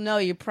life, no,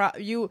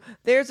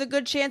 there's a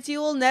good chance you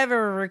will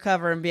never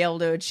recover and be able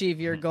to achieve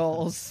your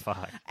goals.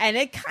 Fuck. And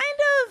it kind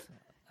of,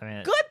 I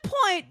mean, good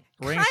point,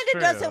 rings kind of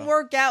true. doesn't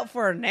work out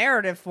for a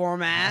narrative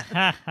format.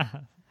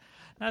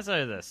 that's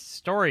always the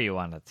story you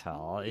want to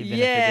tell, even if it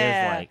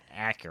Yeah. is like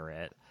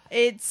accurate.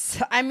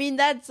 I mean,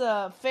 that's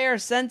a fair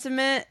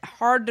sentiment.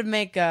 Hard to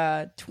make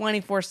a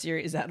 24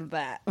 series out of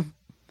that.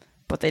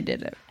 But they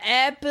did it.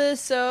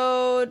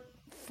 Episode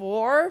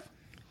 4?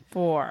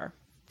 4.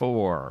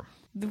 4.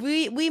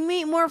 We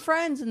meet more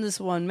friends in this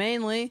one,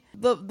 mainly.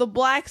 The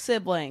black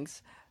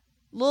siblings.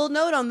 Little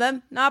note on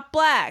them, not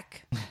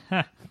black.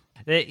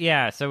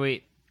 Yeah, so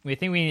we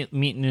think we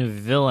meet new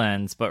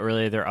villains, but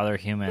really they're other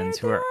humans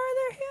who are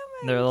They're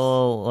humans. they're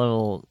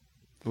little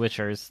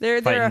witchers. They're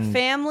a fighting-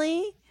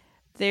 family.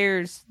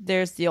 There's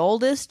the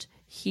oldest.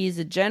 He's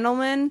a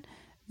gentleman.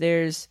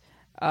 There's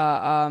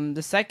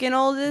the second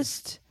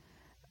oldest.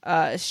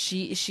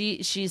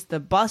 She's the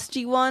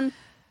busty one.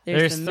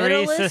 There's the 3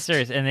 middleest.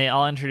 sisters, and they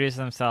all introduce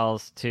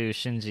themselves to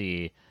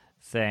Shinji,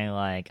 saying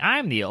like,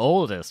 "I'm the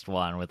oldest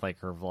one," with like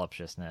her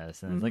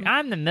voluptuousness, and it's like,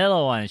 "I'm the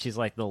middle one." She's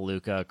like the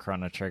Luca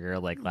Chrono Trigger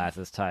like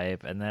glasses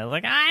type, and they're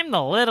like, "I'm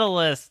the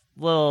littlest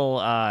little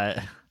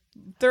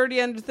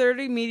 30 under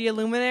 30 media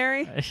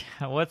luminary.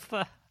 what's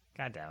the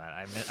God damn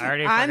it! I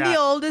already I'm forgot. the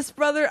oldest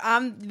brother.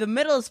 I'm the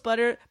middle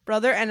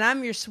brother, and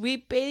I'm your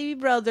sweet baby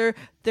brother,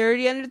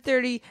 30 under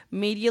 30,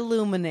 media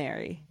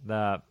luminary.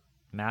 The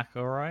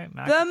McElroy?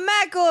 The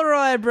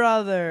McElroy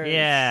brothers.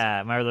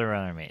 Yeah, my other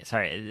brother and me.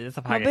 Sorry, it's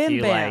a podcast Bim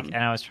you Bam. like,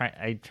 and I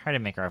tried to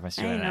make a reference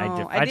to it, and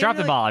know. I dropped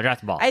the ball. I dropped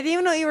the ball. I didn't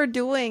even know what you were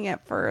doing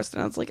at first,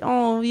 and I was like,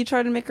 "Oh, you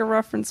tried to make a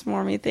reference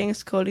for me.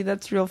 Thanks, Cody.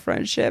 That's real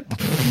friendship."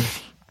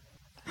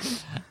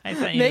 I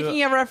sent you...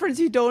 Making a reference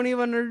you don't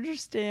even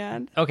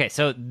understand. Okay,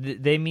 so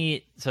they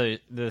meet. So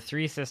the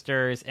three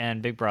sisters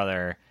and Big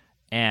Brother,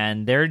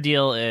 and their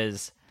deal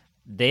is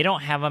they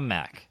don't have a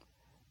mech.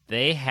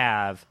 They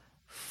have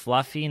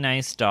fluffy,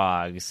 nice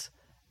dogs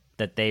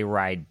that they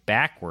ride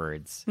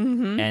backwards,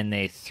 and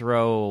they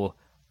throw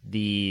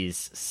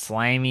these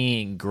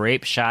slimy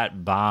grape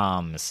shot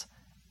bombs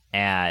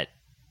at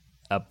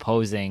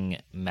opposing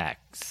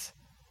mechs,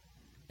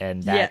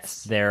 and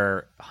that's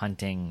their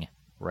hunting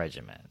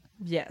regimen.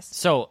 Yes.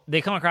 So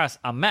they come across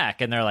a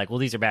mech, and they're like, "Well,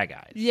 these are bad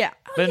guys." Yeah.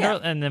 But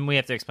and then we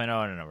have to explain,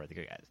 "Oh, no, we're the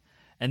good guys."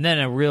 And then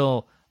a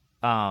real,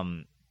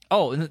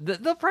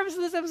 the premise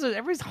of this episode,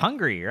 everybody's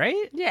hungry, right?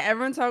 Yeah,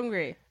 everyone's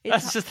hungry.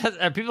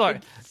 People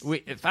are.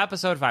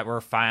 Episode 5,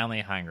 we're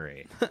finally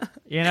hungry.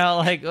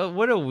 Like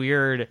what a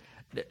weird.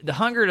 The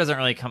hunger doesn't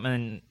really come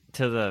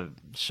into the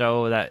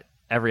show that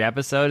every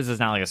episode. This is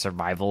not like a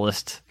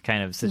survivalist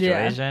kind of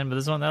situation, but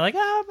this one they're like,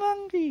 I'm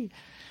hungry.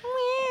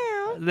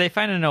 They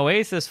find an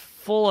oasis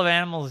full of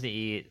animals to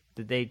eat.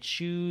 That they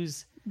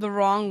choose the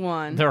wrong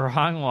one. The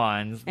wrong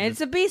ones. And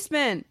it's a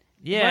beastman.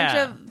 Yeah.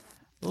 Bunch of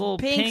little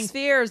pink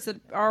spheres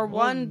that are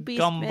one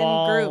beastman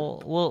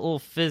group. Little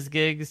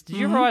fizzgigs. Did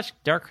you ever watch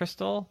Dark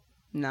Crystal?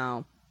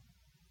 No.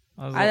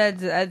 I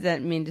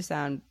didn't mean to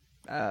sound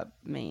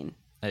mean.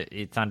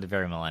 It sounded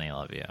very millennial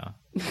of you.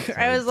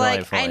 I was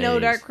like, I know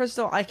 80s. Dark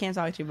Crystal. I can't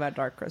talk to you about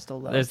Dark Crystal,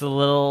 though. There's a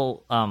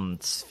little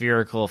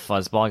spherical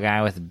fuzzball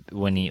guy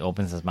when he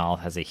opens his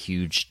mouth, has a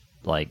huge,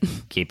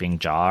 gaping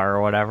jaw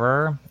or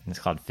whatever. It's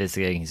called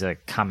Fizzgig. He's a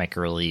comic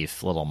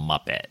relief little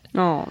Muppet.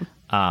 Oh.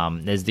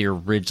 Is the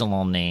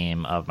original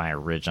name of my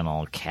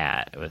original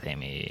cat with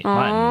Amy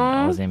Mutton.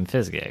 I was named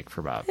Fizzgig for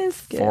about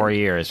 4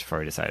 years before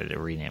we decided to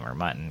rename her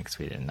Mutton because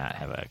we did not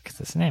have a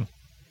consistent name.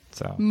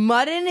 So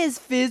Mutton is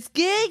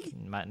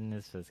Fizzgig? Mutton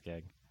is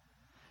Fizzgig.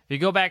 If you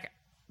go back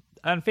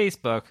on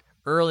Facebook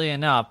early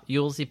enough,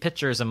 you'll see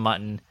pictures of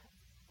Mutton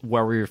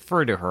where we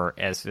refer to her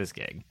as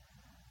Fizzgig.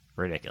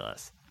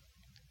 Ridiculous.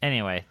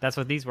 Anyway, that's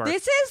what these were.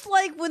 This is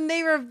like when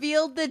they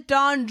revealed that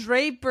Don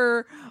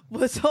Draper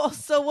was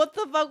also, what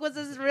the fuck was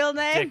his real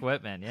name? Dick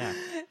Whitman, yeah.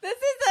 This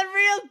is a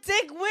real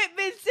Dick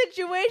Whitman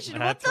situation.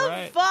 That's what the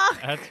right.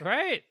 fuck?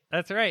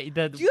 That's right.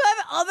 Do you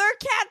have other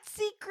cat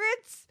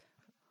secrets?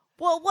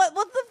 Well, what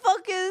the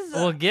fuck is...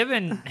 Well,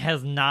 Gibbon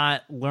has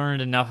not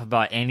learned enough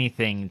about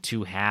anything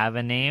to have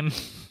a name,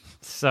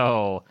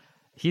 so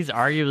he's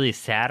arguably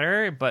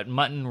sadder, but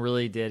Mutton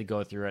really did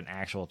go through an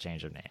actual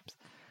change of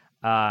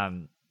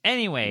names.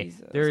 Anyway,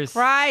 Jesus there's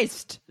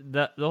Christ.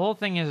 The whole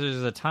thing is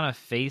there's a ton of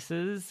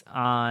faces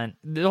on.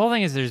 The whole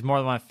thing is there's more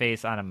than one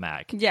face on a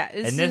mech. Yeah,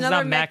 and this is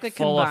a mech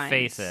full of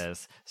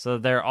faces. So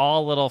they're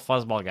all little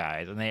fuzzball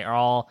guys, and they are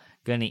all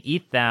going to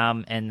eat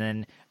them. And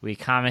then we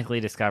comically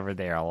discover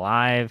they are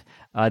alive.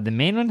 The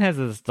main one has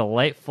this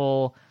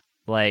delightful,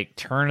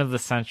 turn of the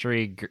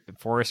century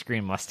forest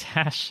green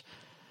mustache.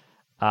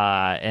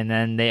 And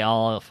then they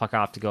all fuck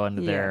off to go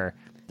into their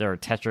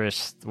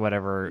Tetris,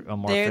 whatever,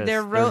 amorphous,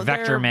 their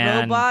Vector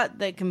Man robot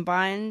that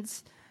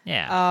combines.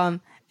 Yeah.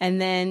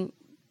 And then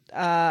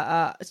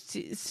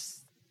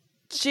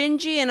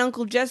Shinji and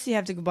Uncle Jesse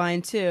have to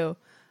combine too,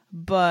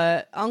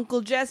 but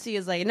Uncle Jesse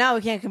is like, no,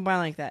 we can't combine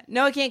like that.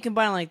 No, we can't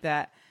combine like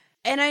that.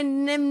 And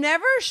I'm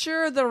never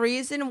sure the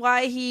reason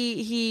why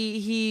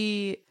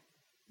he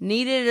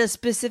needed a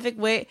specific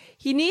way.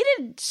 He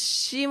needed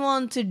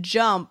Shimon to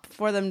jump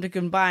for them to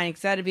combine,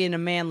 because that had to be in a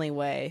manly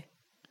way.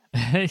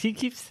 He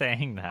keeps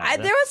saying that.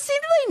 There was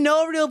seemingly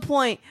no real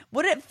point.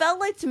 What it felt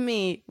like to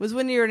me was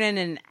when you're in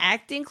an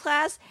acting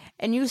class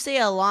and you say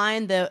a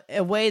line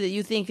a way that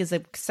you think is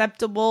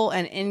acceptable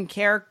and in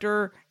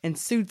character and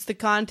suits the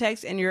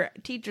context, and your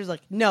teacher's like,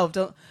 no,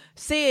 don't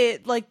say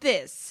it like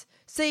this.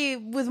 Say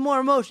it with more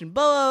emotion,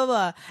 blah, blah,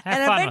 blah.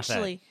 Have fun with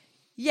it.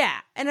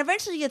 And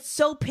eventually you get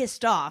so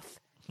pissed off,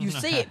 you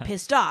say it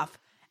pissed off,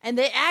 and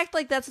they act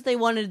like that's what they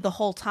wanted the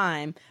whole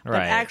time, but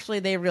actually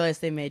they realize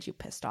they made you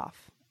pissed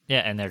off. Yeah,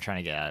 and they're trying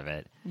to get out of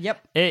it.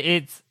 Yep.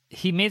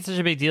 He made such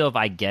a big deal of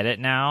I get it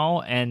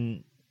now,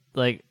 and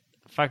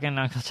fucking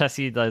Uncle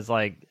Jesse does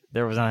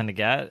there was nothing to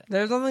get.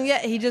 There's nothing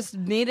yet. He just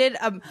needed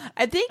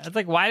I think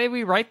it's why did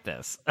we write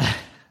this?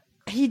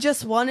 He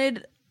just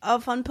wanted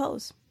a fun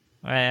pose.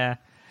 Yeah.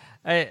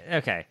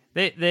 Okay.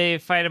 They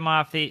fight him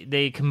off.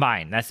 They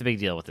combine. That's the big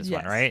deal with this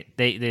one, right?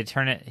 They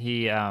turn it.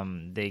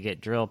 They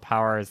get drill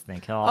powers. They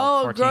kill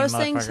all 14 gross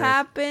things motherfuckers.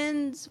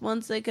 happens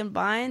once they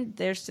combine.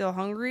 They're still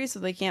hungry, so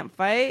they can't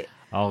fight.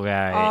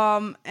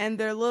 Okay. And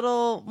their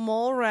little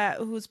mole rat,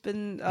 who's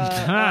been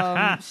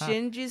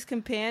Shinji's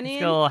companion.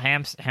 He's got a little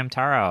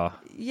Hamtaro.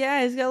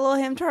 Yeah, he's got a little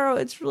Hamtaro.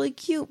 It's really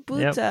cute,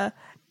 Buta. Yep.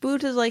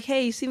 Bunta's like,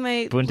 hey, you see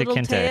my Bunta little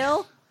Kinte.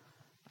 tail?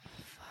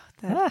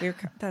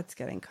 That's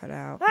getting cut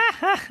out.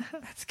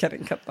 That's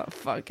getting cut the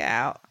fuck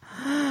out.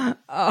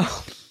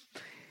 Oh.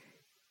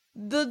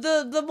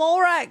 The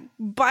mole rat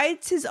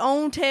bites his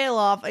own tail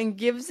off and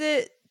gives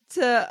it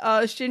to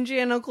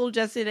Shinji and Uncle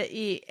Jesse to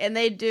eat, and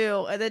they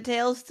do, and the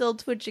tail's still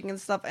twitching and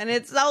stuff, and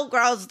it's so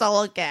gross to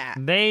look at.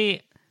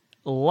 They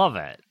love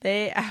it.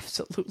 They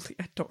absolutely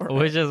adore it.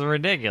 Which is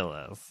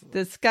ridiculous.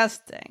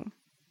 Disgusting.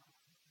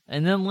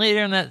 And then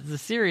later in the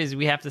series,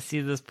 we have to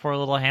see this poor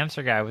little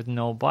hamster guy with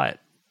no butt.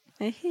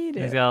 I hate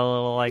it. He's got a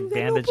little like He's got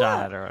no bandage on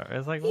butt. it, or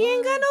it's like He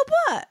ain't got no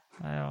butt.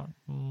 I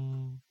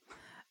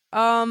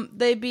don't.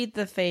 They beat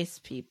the face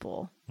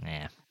people.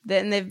 Yeah.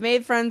 Then they've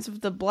made friends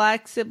with the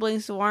black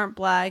siblings who aren't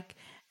black,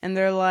 and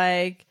they're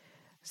like,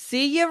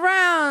 "See you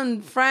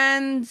around,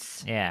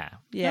 friends." Yeah.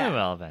 Yeah. They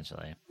will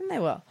eventually. And they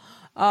will.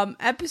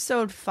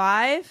 Episode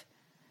 5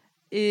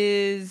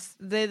 is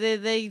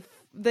they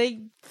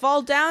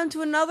fall down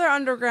to another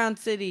underground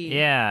city.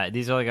 Yeah,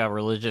 these are like a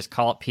religious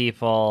cult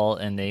people,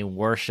 and they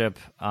worship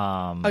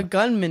A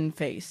gunman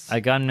face.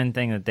 a gunman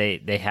thing that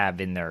they have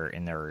in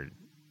their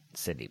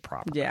city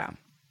proper. Yeah.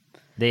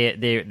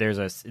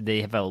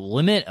 They have a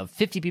limit of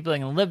 50 people that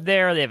can live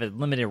there. They have a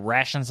limited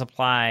ration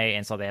supply,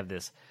 and so they have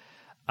this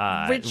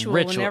Ritual.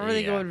 Whenever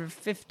they go over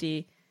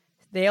 50,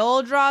 they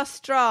all draw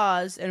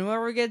straws, and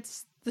whoever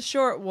gets the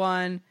short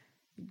one,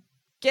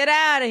 get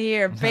out of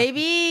here,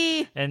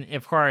 baby. And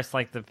of course,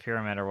 like the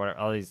pyramid or whatever,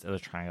 all these other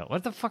triangles.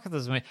 What the fuck are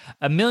those?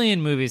 A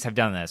million movies have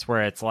done this,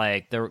 where it's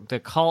like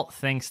the cult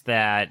thinks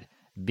that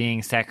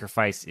being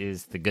sacrificed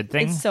is the good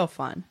thing. It's so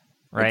fun.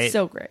 Right? It's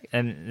so great.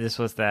 And this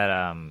was that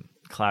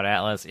Cloud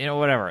Atlas,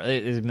 whatever.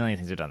 There's a million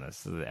things who've done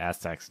this, the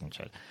Aztecs and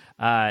shit.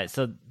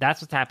 So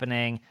that's what's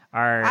happening.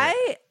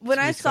 When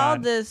I saw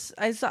squad- this,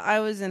 I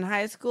was in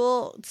high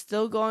school,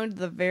 still going to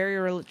the very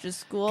religious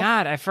school.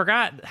 God, I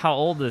forgot how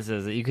old this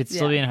is. That you could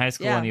still be in high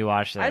school when you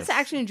watched this. I was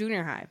actually in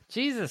junior high.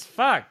 Jesus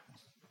fuck.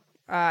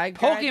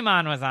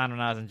 Pokemon was on when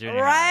I was in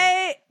junior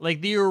high. Right? Like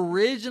the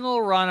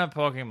original run of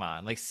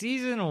Pokemon. Like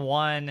season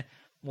 1,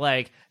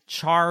 like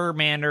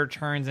Charmander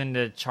turns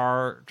into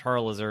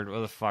Charizard,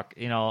 what the fuck,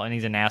 and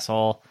he's an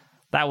asshole.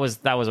 That was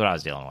what I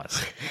was dealing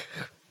with.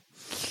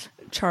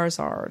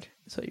 Charizard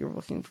is what you were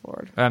looking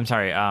for. I'm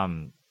sorry,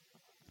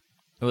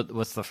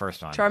 what's the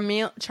first one?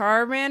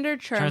 Charmander,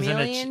 Turns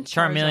into Charmeleon.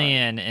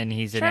 Charmeleon, and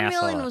he's an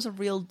asshole. Charmeleon was a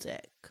real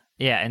dick.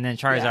 Yeah, and then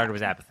Charizard Yeah.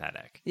 was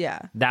apathetic. Yeah.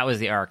 That was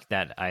the arc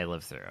that I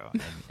lived through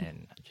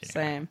in junior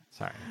Same. high.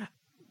 Sorry.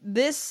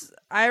 This,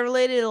 I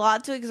related a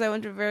lot to it because I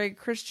went to a very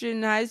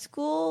Christian high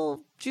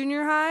school,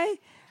 junior high.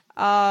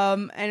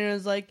 And it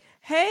was like,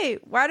 hey,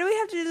 why do we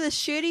have to do this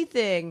shitty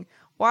thing?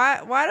 Why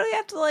do we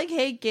have to like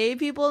hate gay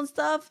people and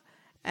stuff?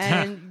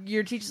 And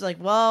your teacher's like,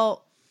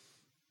 well,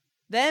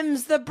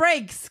 them's the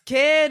breaks,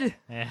 kid.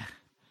 Yeah.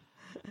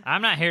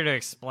 I'm not here to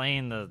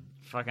explain the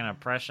fucking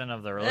oppression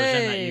of the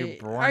religion that you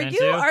were born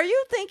into. Are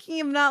you thinking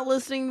of not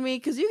listening to me?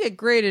 Because you get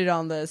graded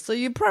on this, so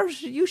you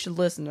should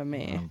listen to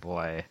me. Oh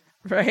boy.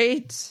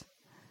 Right?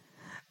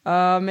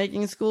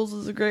 Making schools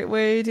is a great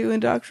way to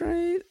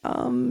indoctrinate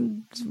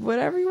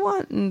whatever you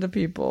want into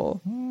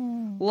people.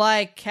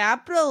 Like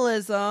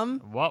capitalism.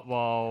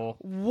 Whoa.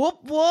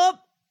 Whoop whoop.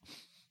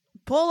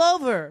 Pull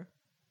over.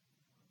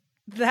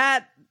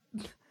 That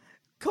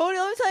Cody,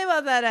 let me tell you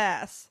about that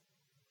ass.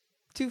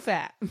 Too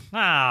fat.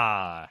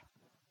 Ah.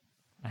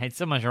 I had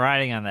so much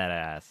riding on that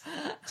ass.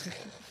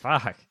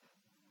 Fuck.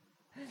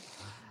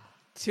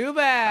 Too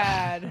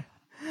bad.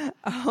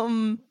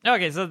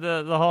 Okay, so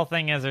the whole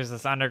thing is there's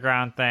this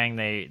underground thing.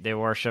 They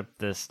worship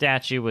this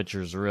statue, which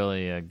is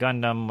really a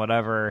Gundam,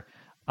 whatever.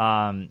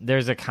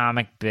 There's a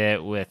comic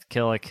bit with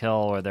Kill la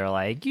Kill where they're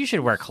like, you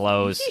should wear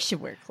clothes. You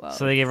should wear clothes.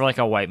 So they give her like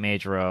a white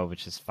mage robe,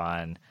 which is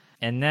fun.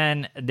 And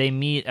then they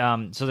meet,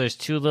 so there's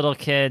 2 little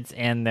kids,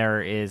 and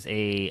there is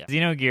a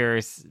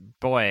Xenogears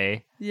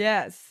boy.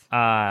 Yes.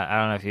 I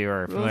don't know if you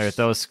were familiar with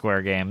those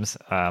Square games,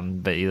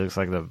 but he looks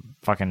like the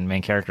fucking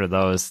main character of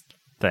those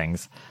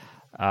things.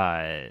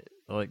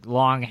 Like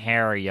long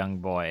hair, young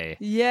boy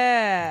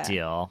Yeah.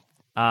 deal.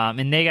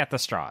 And they got the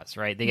straws,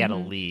 right? They got to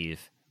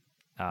leave.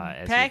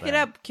 Pack it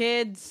up,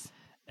 kids.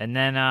 And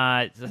then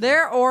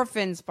They're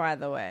orphans, by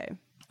the way.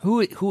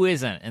 who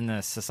isn't in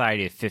the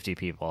society of 50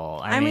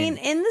 people? I mean,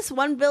 in this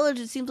one village,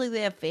 it seems like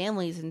they have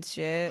families and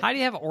shit. how do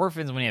you have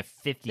orphans when you have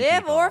 50 They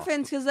have people?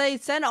 orphans because they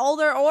send all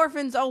their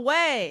orphans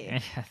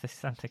away. Yeah, they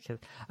sent the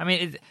kids. I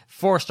mean, it's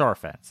forced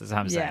orphans is what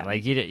I'm saying. Yeah.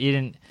 Like you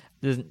didn't.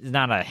 There's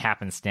not a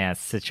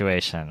happenstance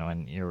situation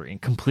when you're in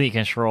complete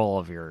control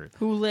of your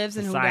Who lives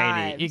and who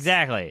society. dies.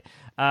 Exactly.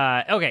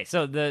 Okay,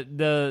 so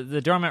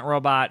the dormant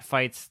robot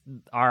fights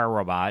our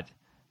robot.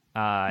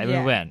 And Yeah.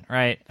 we win,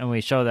 right? And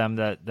we show them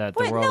that the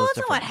Wait, world no, is that's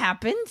not what different.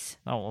 happens.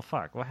 Oh well,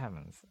 fuck. What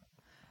happens?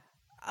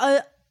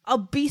 A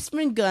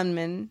beastman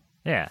gunman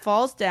Yeah.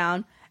 falls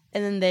down,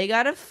 and then they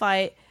gotta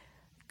fight.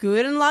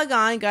 Good and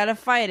Lagan gotta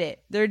fight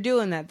it. They're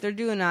doing that. They're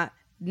doing that.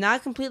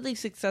 Not completely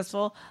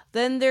successful.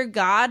 Then their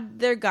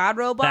god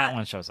robot. That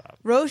one shows up.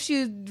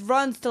 Roshu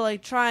runs to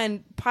like try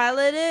and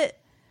pilot it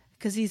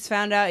because he's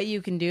found out you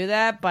can do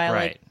that by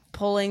Right. like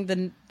pulling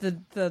the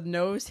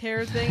nose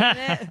hair thing in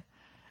it.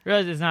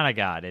 Realize it's not a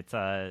god. It's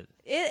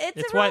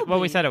It's a what we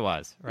Roby. said it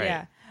was. Right.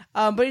 Yeah.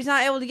 But he's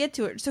not able to get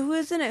to it. So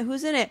who's in it?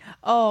 Who's in it?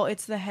 Oh,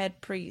 it's the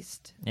head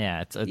priest.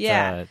 Yeah. It's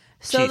Yeah.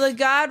 So chief. the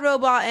God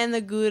Robot and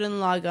the Gurren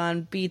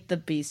Lagann beat the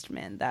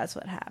Beastman. That's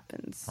what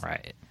happens.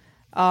 Right.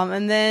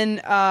 And then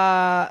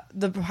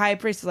the high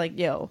priest is like,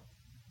 yo,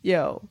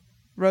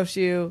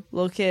 Roshu,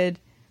 little kid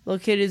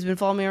who's been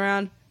following me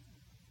around.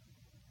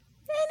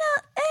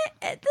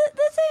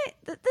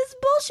 This is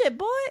bullshit,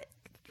 boy.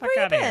 Fuck Where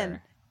you outta been?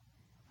 here.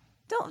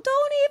 Don't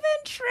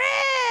even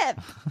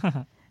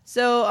trip.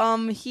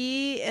 So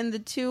he and the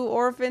two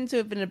orphans who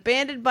have been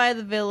abandoned by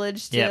the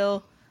village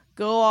still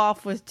go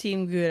off with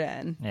Team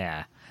Gurren.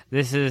 Yeah.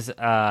 This is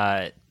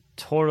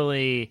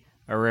totally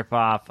a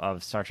ripoff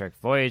of Star Trek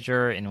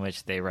Voyager, in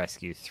which they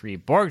rescue 3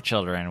 Borg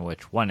children,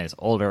 which one is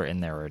older,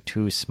 and there are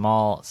 2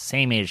 small,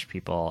 same-aged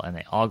people, and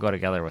they all go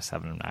together with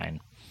 7 of 9.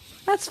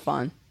 That's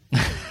fun.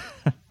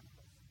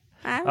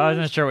 I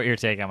wasn't sure what your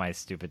take on my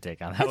stupid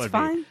take on that It's would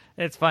fine. be.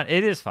 It's fun.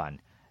 It is fun.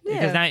 Yeah.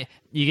 Because now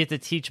you get to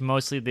teach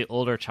mostly the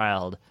older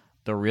child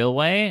the real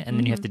way, and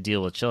then you have to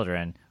deal with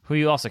children who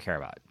you also care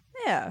about.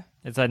 Yeah.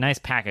 It's a nice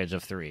package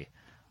of 3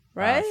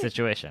 Right?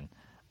 situation.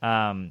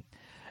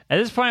 At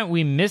this point,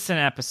 we miss an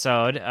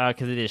episode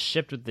because it is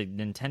shipped with the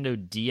Nintendo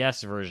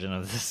DS version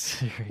of this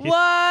series.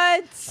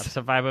 What?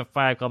 Episode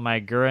 5.5 called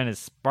My Gurren is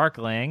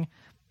Sparkling,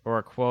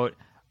 or quote,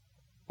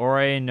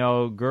 Ore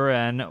no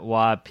Gurren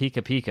wa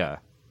Pika Pika.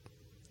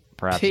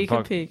 Perhaps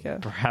Pika.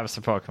 Perhaps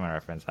a Pokemon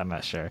reference. I'm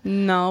not sure.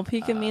 No,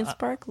 Pika means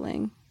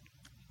sparkling.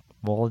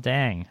 Well,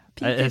 dang.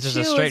 Pikachu It's just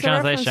a straight is a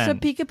reference translation.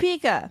 to Pika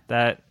Pika.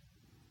 That,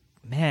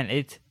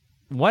 man,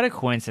 what a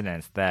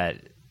coincidence that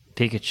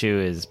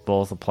Pikachu is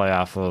both a play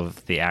off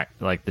of the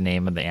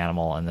name of the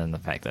animal and then the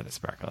fact that it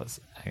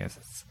sparkles. I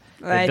guess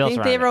I built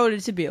think they around it. wrote it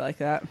to be like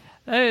that.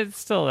 It's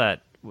still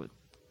that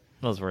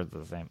those words are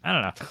the same. I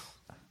don't know.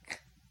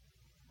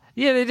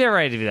 Yeah, they did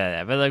write it to be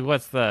that, but like,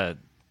 what's the?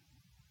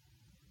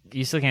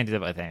 You still can't do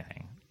that with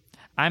anything.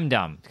 I'm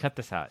dumb. Cut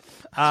this out.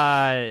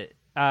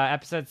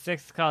 Episode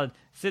 6 is called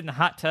 "Sit in the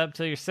Hot Tub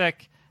Till You're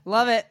Sick."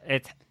 Love it.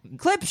 It's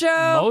Clip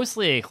show.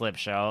 mostly a clip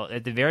show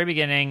at the very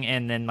beginning,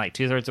 and then like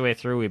 2/3 of the way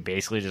through, we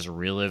basically just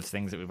relive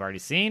things that we've already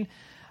seen.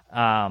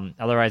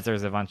 Otherwise,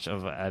 there's a bunch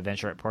of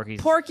adventure at Porky's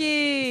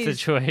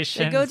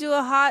situations. They go to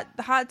a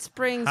hot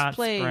springs Hot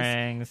place.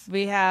 Springs.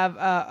 We have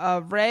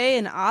a Ray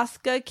and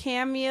Asuka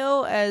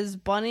cameo as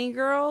bunny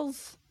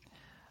girls.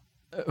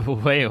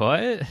 Wait,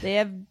 what? They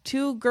have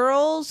 2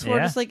 girls who are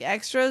Yeah. just like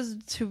extras.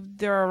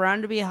 They're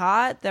around to be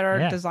hot. That are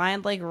Yeah.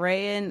 designed like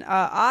Ray and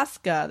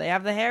Asuka. They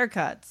have the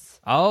haircuts.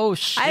 Oh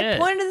shit! I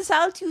pointed this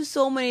out to you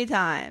so many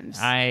times.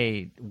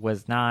 I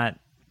was not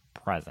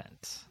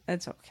present.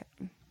 It's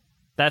okay.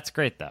 That's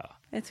great though.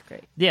 It's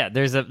great. Yeah,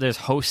 there's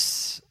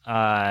hosts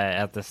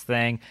at this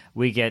thing.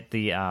 We get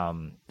the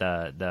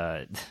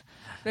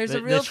There's the,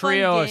 a real the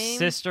trio fun of game.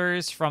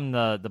 sisters from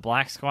the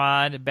Black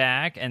Squad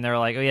back, and they're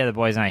like, oh yeah, the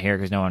boy's not here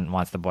because no one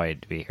wants the boy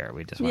to be here.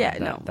 We just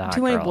want the hot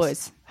too many girls.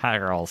 boys. Hot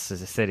girls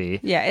city.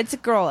 Yeah, it's a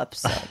girl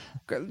episode.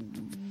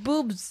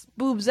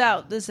 boobs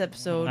out this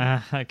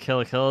episode.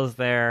 Kill is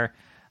there.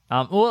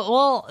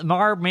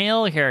 Our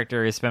male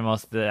characters spend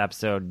most of the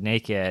episode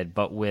naked,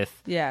 but with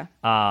Yeah.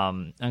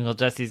 Uncle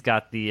Jesse's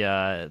got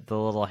the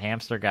little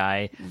hamster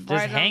guy just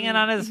Right hanging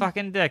on his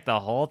fucking dick the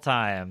whole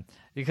time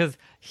because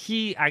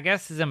he, I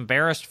guess, is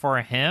embarrassed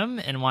for him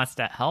and wants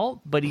to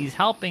help, but he's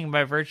helping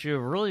by virtue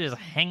of really just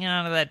hanging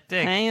onto that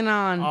dick Hanging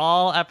on.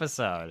 all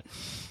episode.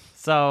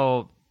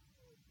 So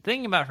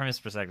thinking about it from his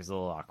perspective is a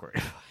little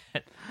awkward.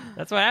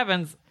 That's what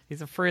happens.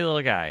 He's a free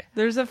little guy.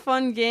 There's a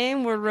fun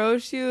game where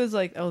Roshu is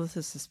like, oh, this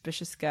is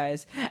suspicious,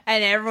 guys.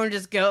 And everyone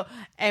just go.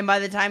 And by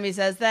the time he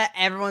says that,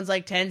 everyone's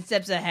like 10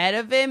 steps ahead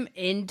of him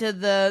into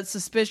the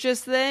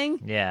suspicious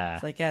thing. Yeah.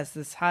 It's like, yes,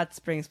 this hot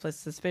springs place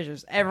is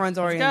suspicious. Everyone's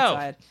already Let's go.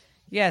 inside.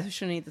 Yes, we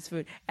shouldn't eat this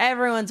food.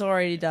 Everyone's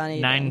already done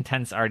eating.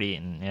 9/10 already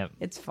eaten. Yep.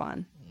 It's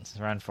fun. Let's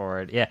run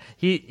forward. Yeah.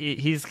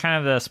 He's kind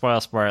of the spoil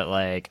sport.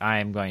 Like,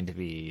 I'm going to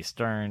be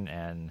stern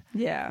and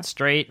Yeah.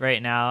 straight right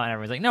now, and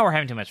everyone's like, "No, we're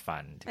having too much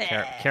fun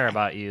to care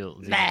about you,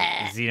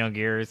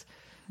 Xenogears.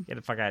 Get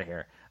the fuck out of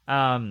here."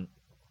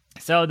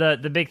 So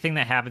the big thing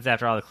that happens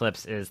after all the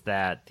clips is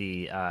that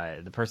the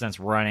person that's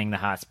running the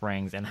hot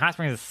springs, and hot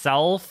springs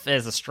itself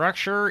as a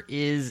structure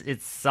is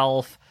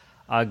itself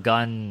a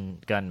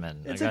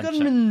gunman. It's a gunshot.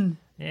 gunman.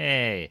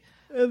 Yay!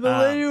 And the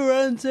lady who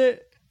runs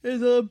it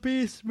is a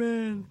beast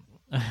man.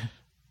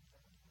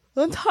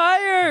 I'm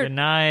tired. Good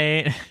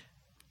night.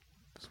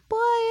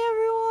 Bye,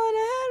 everyone.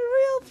 I had a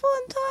real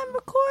fun time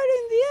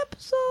recording the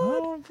episode.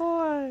 Oh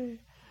boy.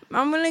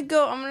 I'm gonna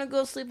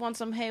go sleep on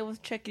some hay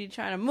with Chickadee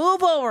China.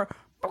 Move over.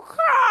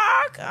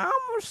 I'm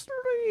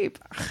asleep.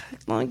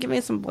 Come on, give me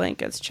some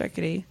blankets,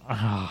 Chickadee.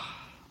 I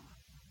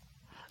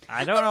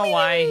don't know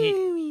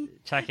why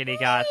Chuckity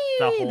got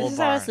the whole This is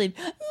how I barn. sleep.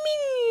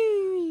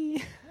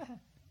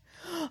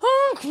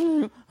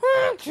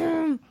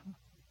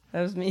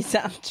 That was me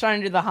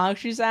trying to do the honk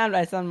shoe sound.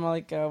 I sound more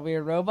like a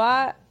weird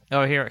robot.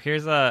 Oh,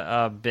 here's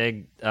a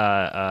big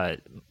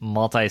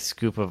multi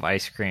scoop of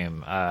ice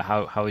cream.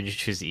 How would you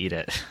choose to eat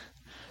it?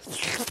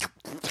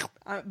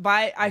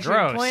 I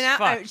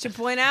should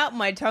point out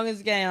my tongue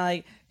is getting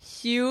like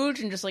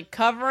huge and just like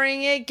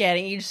covering it,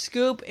 getting each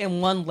scoop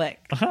in one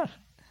lick.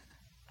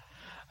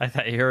 I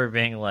thought you were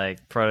being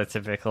like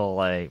prototypical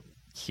like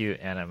cute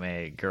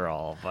anime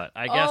girl, but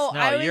I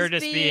guess you're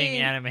just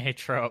being anime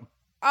trope.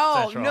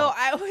 Oh, Central. no,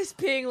 I was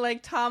being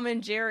like Tom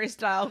and Jerry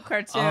style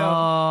cartoon.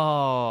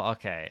 Oh,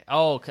 okay.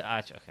 Oh,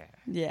 gotcha. Okay.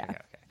 Yeah.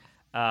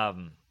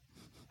 Okay.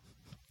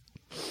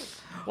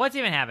 What's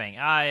even happening? They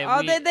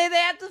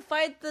have to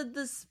fight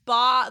the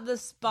spa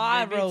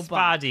robot.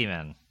 Spa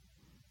demon.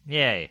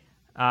 Yay.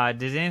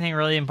 Does anything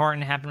really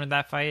important happen with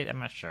that fight? I'm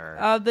not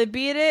sure. They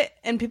beat it,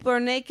 and people are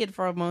naked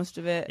for most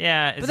of it.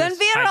 Yeah. But then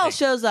VRL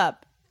shows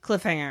up.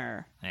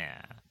 Cliffhanger.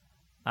 Yeah.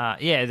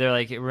 Yeah, they're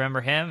like,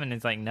 remember him? And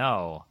it's like,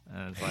 no.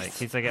 And it's like,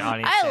 he's like an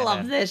audience. I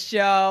love this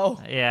show.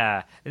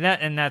 Yeah.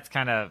 And that's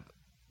kind of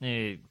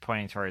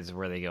pointing towards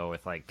where they go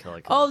with like Kill.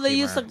 Oh, they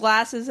use the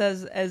glasses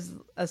as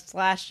a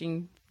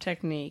slashing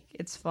technique.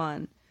 It's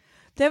fun.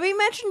 Did we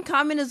mention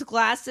Kamina's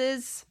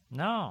glasses?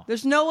 No.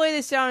 There's no way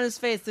they stay on his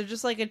face. They're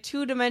just like a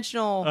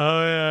two-dimensional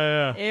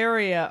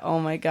area. Oh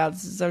my god,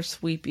 this is our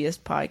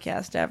sweepiest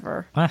podcast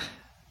ever.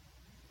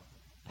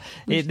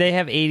 They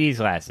have 80s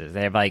glasses.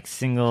 They have like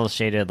single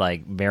shaded,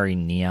 like very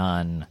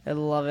neon. I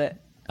love it.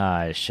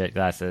 Shit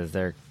glasses.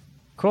 They're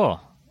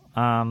cool.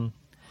 I don't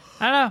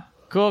know.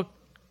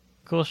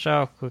 Cool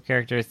show. Cool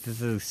characters.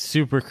 This is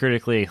super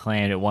critically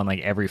acclaimed. It won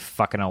like every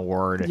fucking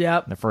award.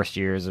 Yep. In the first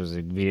years, it was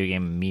a video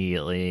game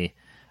immediately.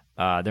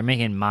 They're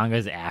making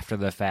mangas after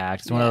the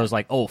fact. It's one of those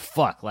like, oh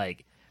fuck,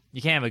 like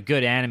you can't have a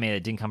good anime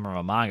that didn't come from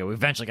a manga. We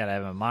eventually got to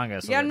have a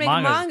manga. So you gotta make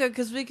manga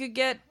because we could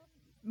get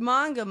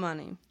manga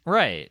money.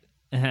 Right.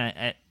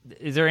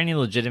 Is there any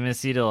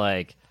legitimacy to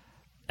like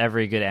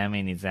every good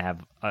anime needs to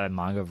have a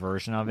manga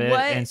version of it?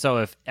 What? And so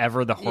if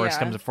ever the horse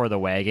comes before the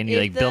wagon, you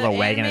like build a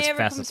wagon as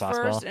fast as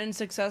possible. First and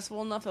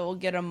successful enough, it will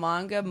get a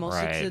manga. Mostly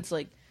Right. 'cause it's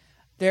like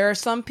there are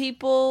some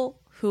people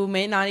who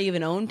may not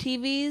even own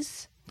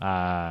TVs,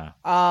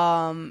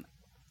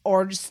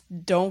 or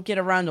just don't get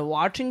around to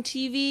watching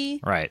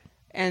TV. Right.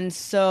 And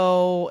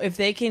so if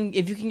you can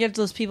get to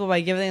those people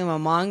by giving them a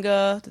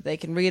manga that they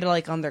can read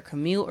like on their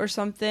commute or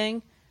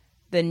something,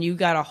 then you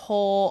got a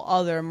whole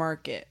other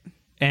market.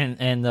 And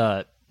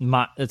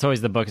it's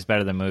always the book is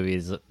better than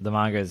movies. The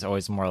manga is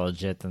always more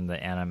legit than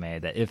the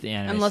anime. That if the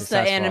anime Unless is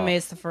successful, the anime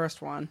is the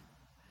first one.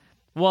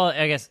 Well,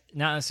 I guess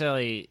not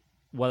necessarily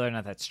whether or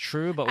not that's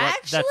true, but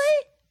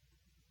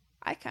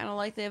I kind of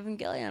like the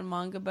Evangelion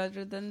manga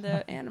better than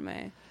the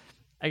anime.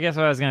 I guess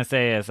what I was gonna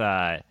say is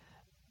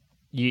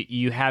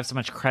you have so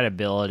much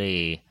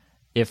credibility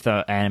if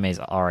the anime is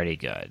already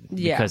good,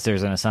 because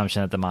there's an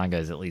assumption that the manga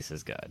is at least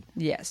as good.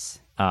 Yes.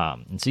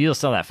 And so you'll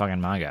sell that fucking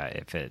manga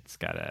if it's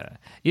got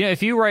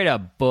if you write a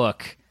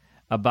book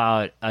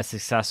about a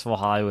successful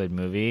Hollywood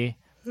movie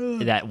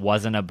that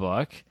wasn't a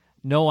book,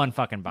 no one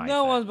fucking buys it.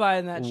 No one's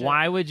buying that shit.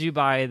 Why would you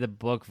buy the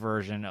book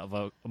version of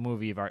a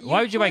movie of art?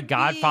 Why would you buy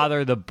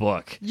Godfather the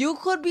book? You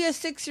could be a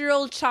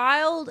 6-year-old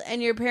child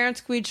and your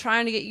parents could be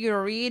trying to get you to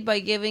read by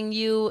giving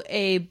you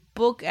a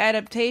book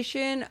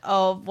adaptation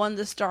of one of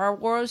the Star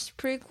Wars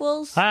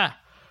prequels.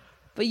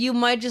 But you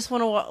might just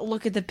want to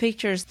look at the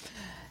pictures.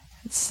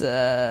 It's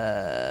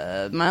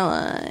my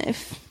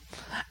life.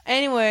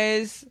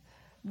 Anyways,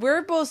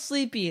 we're both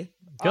sleepy.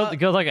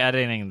 Good luck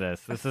editing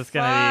this. This is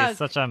going to be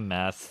such a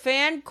mess.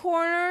 Fan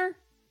corner?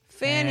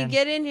 Fanny,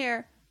 get in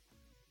here.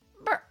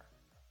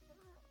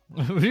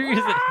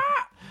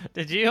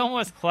 Did you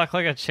almost cluck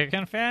like a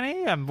chicken,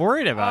 Fanny? I'm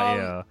worried about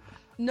you.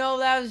 No,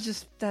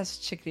 that's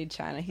Chickadee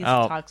China. He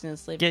talks in his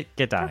sleep.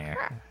 Get down here.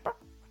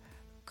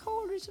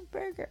 Cold as a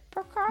burger.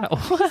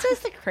 He says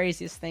the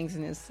craziest things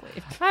in his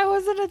sleep. I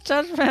wasn't a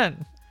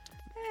judgment.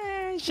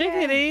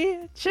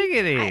 Chickadee.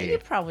 You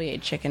probably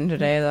ate chicken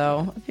today,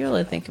 though. If you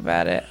really think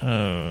about it.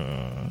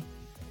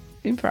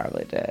 You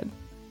probably did.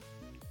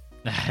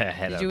 I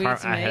had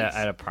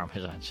a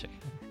Parmesan chicken.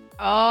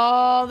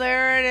 Oh,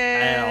 there it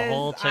is. I had a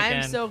whole chicken.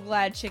 I'm so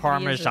glad Chickadee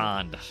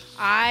Parmesan.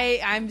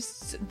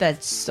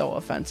 That's so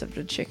offensive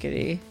to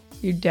Chickadee.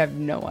 You'd have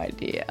no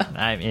idea.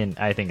 I mean,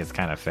 I think it's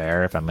kind of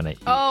fair if I'm going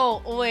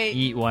to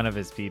eat one of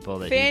his people.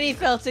 That Fanny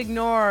felt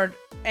ignored,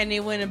 and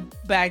he went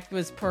back to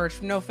his perch.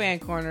 No fan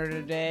corner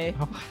today.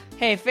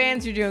 Hey,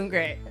 fans, you're doing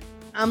great.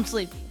 I'm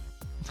sleepy.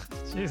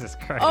 Jesus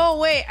Christ. Oh,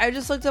 wait. I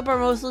just looked up our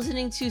most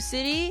listening to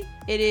city.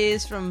 It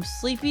is from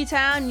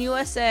Sleepytown,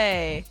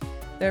 USA.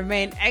 Their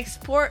main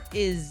export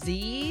is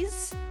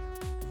Aziz.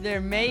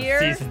 Their mayor...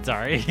 Aziz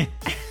Ansari.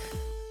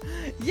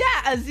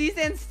 Yeah, Aziz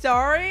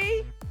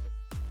Ansari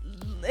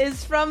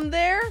is from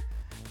there.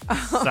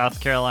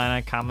 South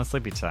Carolina, common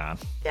sleepy town.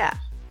 Yeah.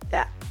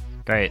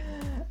 Great.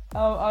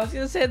 Oh, I was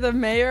gonna say the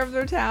mayor of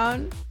their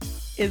town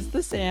is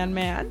the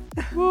Sandman.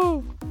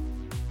 Woo.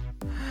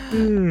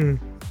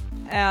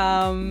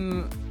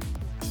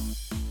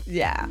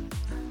 Yeah.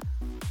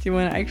 Do you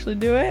want to actually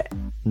do it?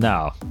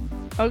 No.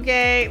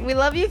 Okay, we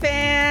love you,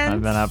 fans.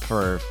 I've been up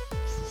for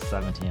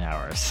 17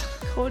 hours.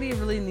 Cody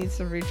really needs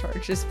to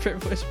recharge his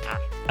privilege.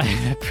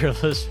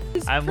 Privilege.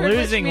 His I'm privilege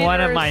losing meter one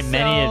of is my so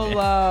many.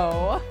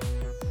 low.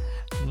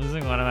 I'm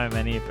losing one of my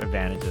many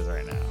advantages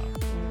right now.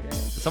 Okay.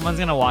 Someone's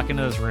gonna walk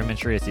into this room and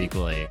treat us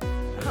equally.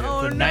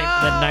 Oh, the no.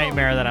 the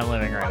nightmare that I'm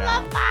living right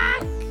now.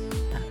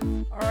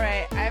 All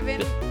right, I've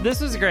been This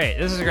was great.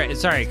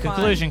 Sorry, It's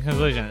conclusion. This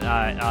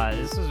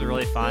was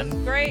really fun.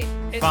 great.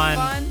 It's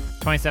Fun.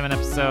 27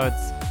 episodes.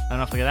 I don't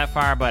know if we get that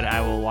far, but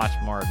I will watch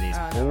more of these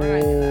No, we're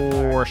not getting that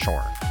far. for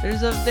sure.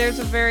 There's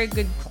a very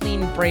good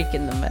clean break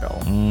in the middle,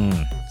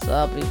 so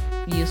that'll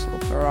be useful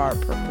for our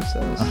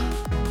purposes.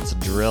 Let's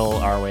drill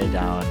our way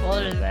down.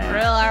 We'll just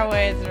drill our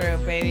way through,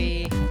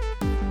 baby.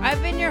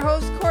 I've been your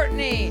host,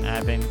 Courtney.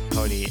 I've been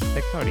Cody,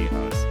 the Cody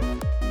host.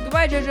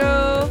 Goodbye,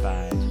 JoJo.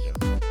 Bye,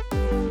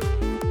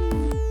 Jojo.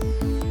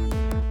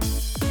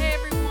 Hey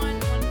everyone,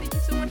 want to thank you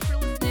so much for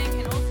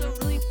listening, and also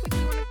really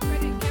quickly want to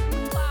credit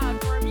Kevin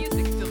MacLeod for our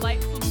music,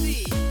 Delightful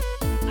Sea.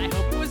 I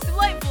hope it was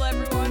delightful,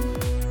 everyone.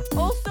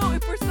 Also,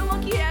 if we're so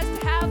lucky as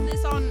to have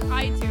this on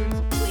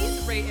iTunes,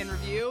 please rate and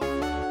review.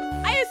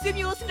 I assume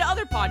you listen to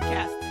other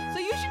podcasts, so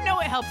you should know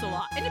it helps a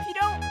lot. And if you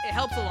don't, it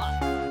helps a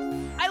lot.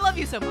 I love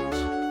you so much.